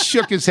 He just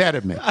shook his head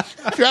at me.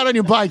 If you're out on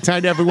your bike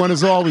tonight, everyone,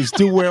 as always,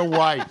 do wear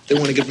white. They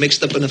want to get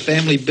mixed up in the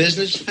family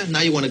business? Now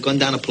you want to gun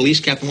down a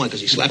police captain, why?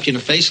 Because he slapped you in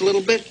the face a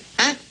little bit?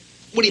 Huh?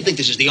 What do you think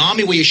this is, the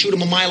army where you shoot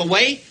him a mile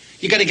away?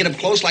 You got to get up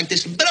close like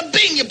this. Bada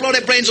bing, you blow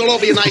their brains all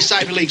over your nice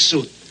Ivy League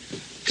suit.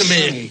 Come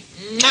here.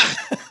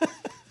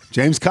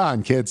 James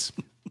Caan, kids.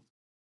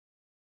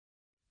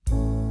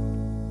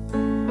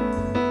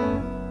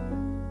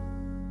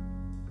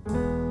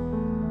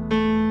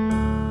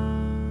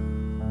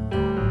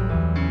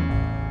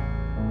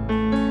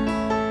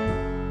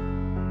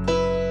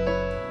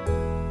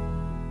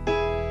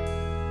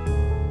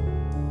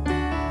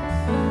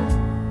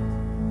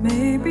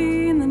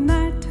 Maybe in the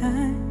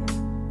nighttime,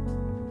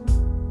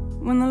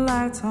 when the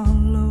lights are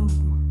low,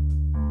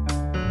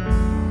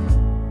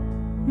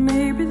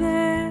 Maybe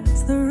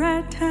that's the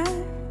right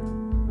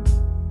time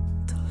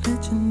to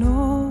let you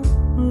know,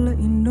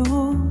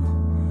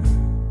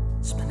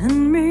 it's been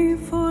in me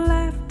for a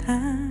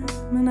lifetime,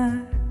 and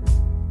I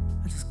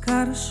just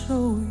gotta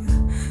show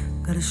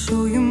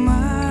you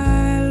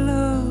my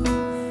love,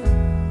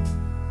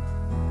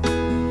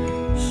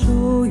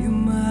 show you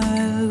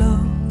my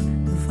love.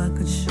 If I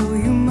could show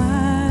you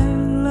my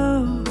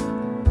love,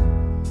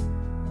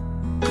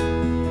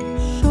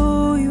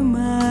 show you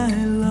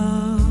my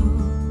love.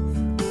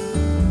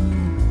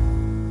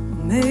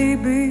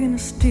 Maybe in a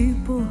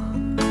steeple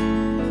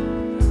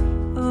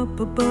up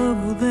above,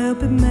 will there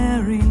be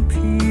marrying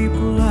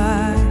people?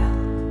 I'll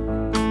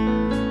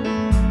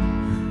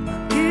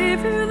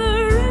give you the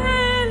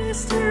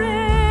reddest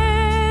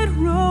red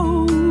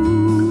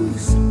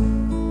rose.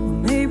 Or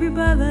maybe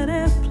by that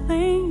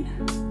airplane,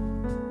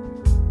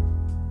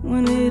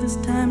 when it is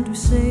time to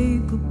say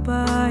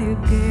goodbye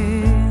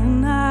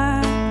again,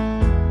 I'll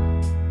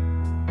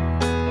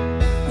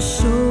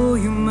show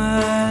you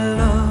my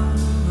love.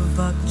 If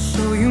I could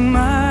show you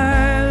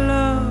my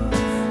love,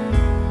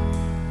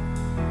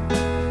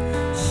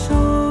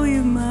 show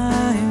you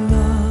my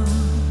love.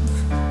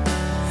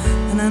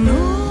 And I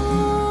know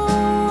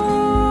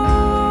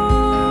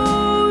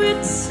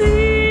it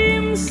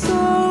seems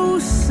so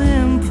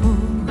simple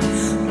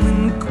when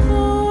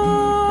gold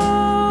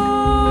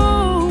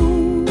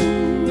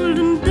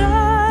and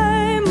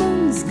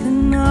diamonds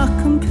cannot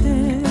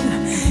compare.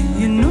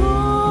 You know,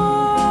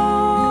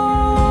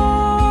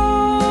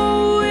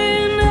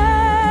 when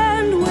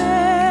and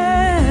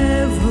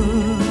wherever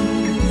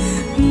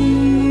you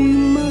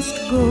must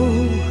go,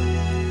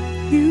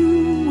 you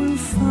will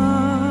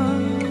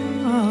follow.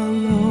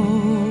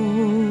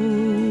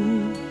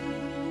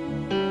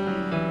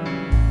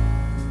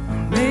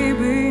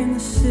 Maybe in the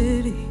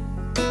city,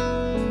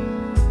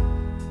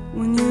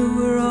 when you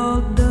were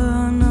all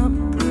done up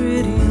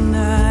pretty, and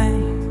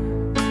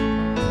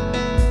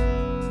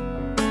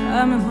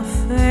I'm in my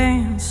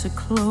fancy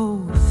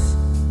clothes.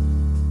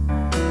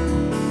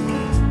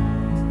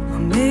 Or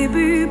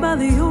maybe by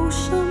the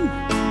ocean,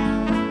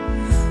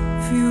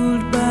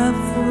 fueled by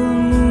full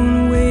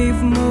moon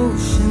wave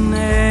motion,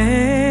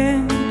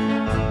 and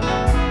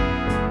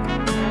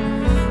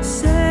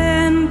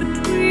sand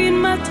between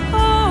my toes.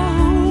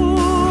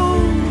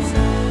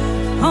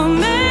 Or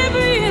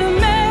maybe in a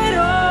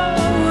meadow,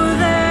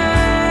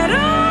 that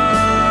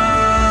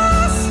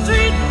old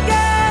street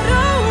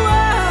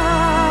getaway.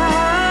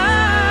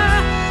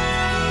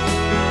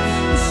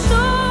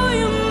 Show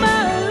you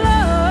my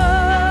love.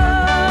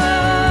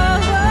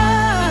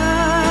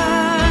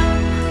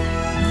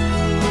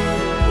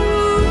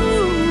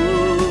 Ooh,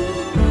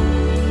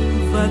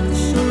 if I could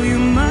show you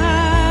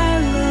my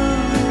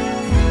love,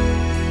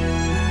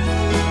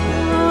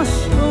 I'll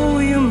show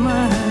you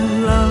my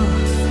love.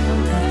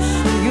 I'll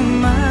show you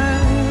my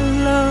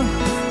love.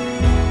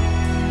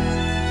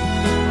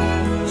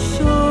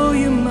 Show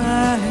you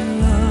my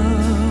love.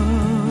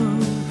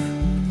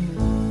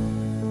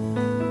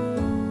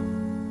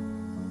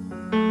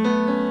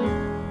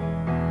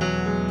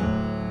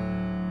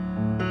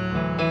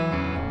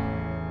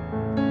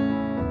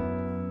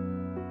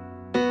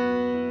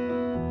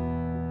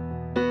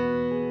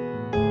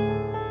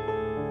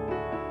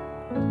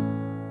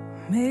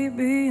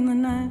 Maybe in the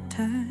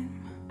nighttime,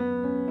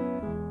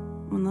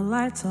 when the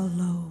lights are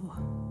low,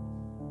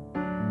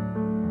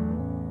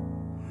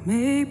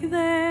 maybe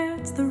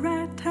that's the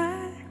right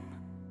time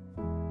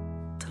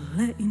to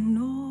let you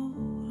know,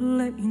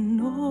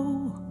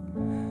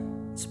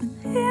 it's been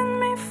in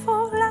me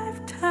for a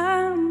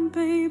lifetime,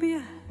 baby.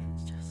 I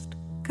just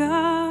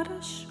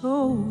gotta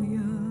show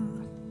you.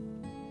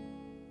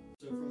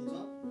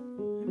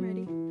 I'm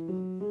ready.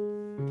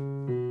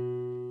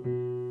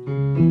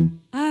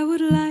 I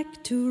would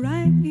like to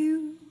write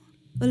you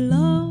a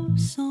love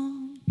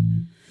song.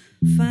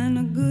 Find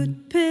a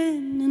good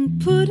pen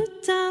and put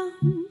it down.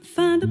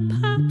 Find a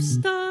pop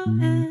star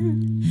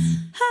and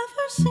have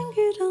her sing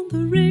it on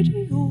the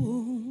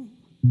radio.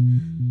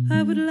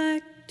 I would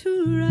like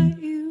to write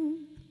you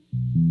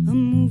a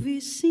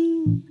movie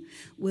scene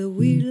where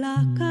we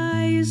lock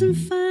eyes and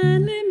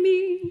finally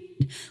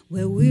meet,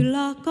 where we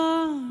lock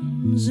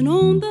arms and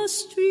on the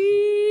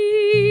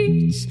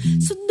streets.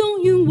 So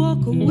don't you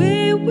walk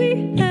away,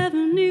 we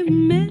haven't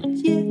even met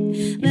yet.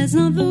 That's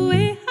not the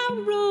way I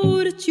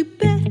wrote it, you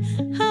bet.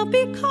 I'll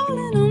be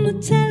calling on the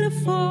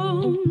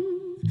telephone.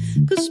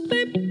 'Cause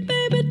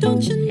baby,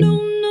 don't you know,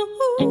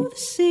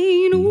 this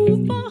ain't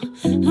over.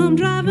 I'm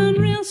driving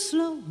real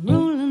slow,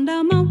 rolling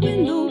down my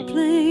window,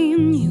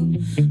 playing you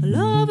a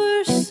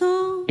lover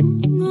song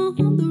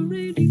on the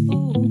radio.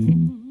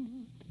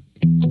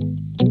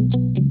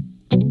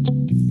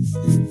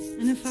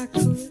 And if I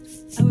could,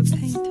 I would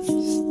paint us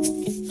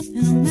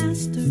in a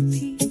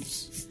masterpiece.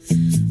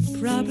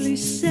 Probably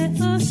set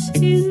us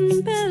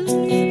in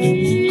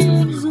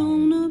Belize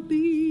on a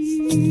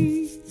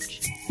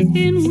beach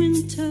in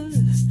winter,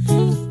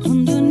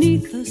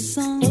 underneath the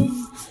sun,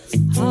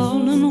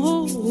 howling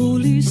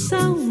holy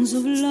sounds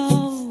of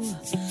love,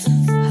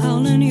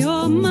 howling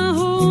you're my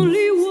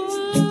holy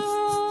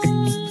one.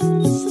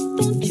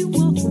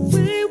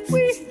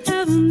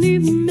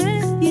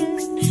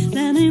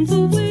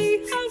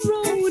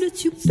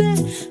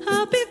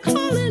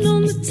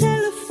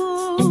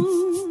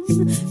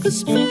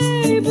 'Cause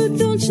baby,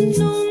 don't you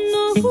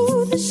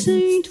know this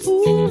ain't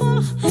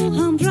over.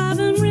 I'm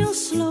driving real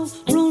slow,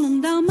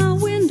 rolling down my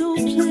window,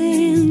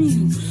 playing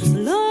you a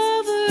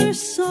lover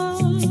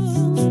song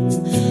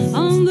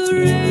on the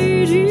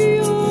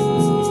radio.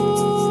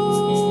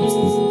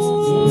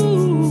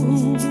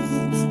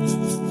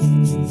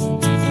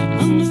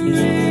 On the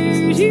radio.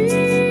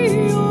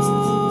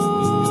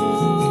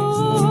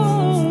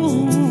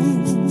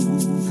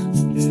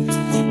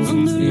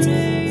 On the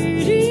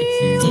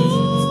radio.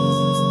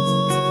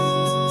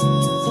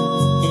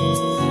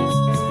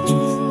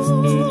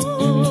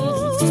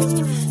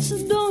 So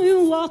don't you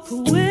walk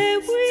away,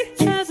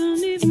 we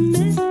haven't even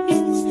met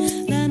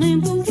yet. That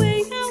ain't the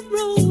way I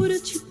wrote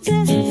it, you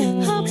bet.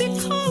 I'll be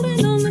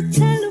calling on the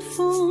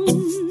telephone.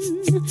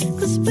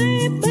 'Cause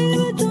baby,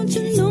 don't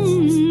you know,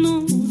 no,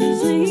 this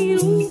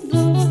ain't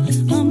over.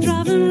 I'm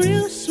driving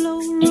real slow,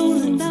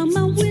 rolling down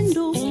my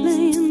window,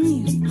 playing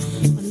you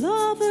a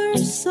lover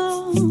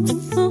song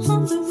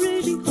on the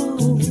radio.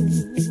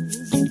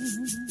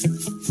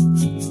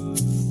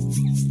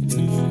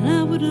 And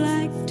I would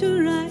like to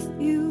write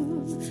you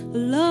a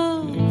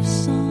love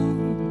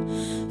song.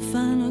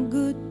 Find a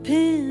good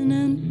pen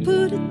and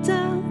put it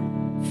down.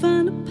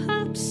 Find a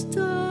pop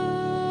star.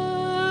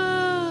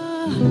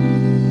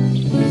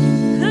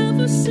 Have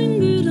her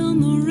sing it on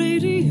the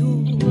radio.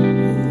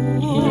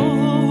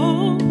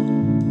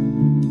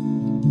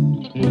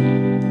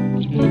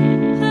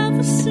 Have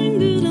her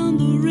sing it on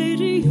the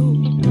radio.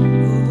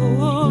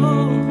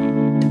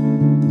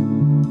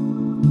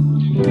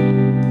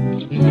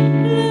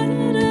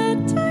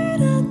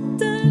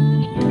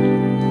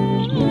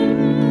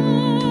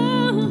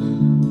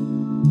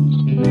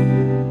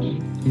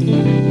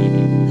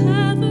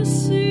 Have her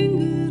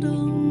sing it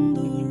on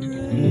the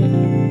radio.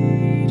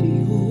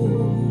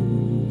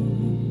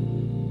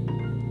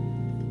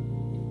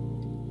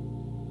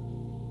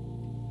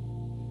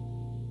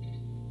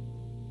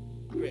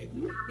 Great.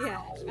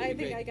 Yeah, I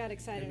think I got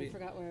excited and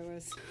forgot where I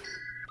was.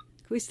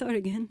 Can we start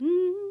again?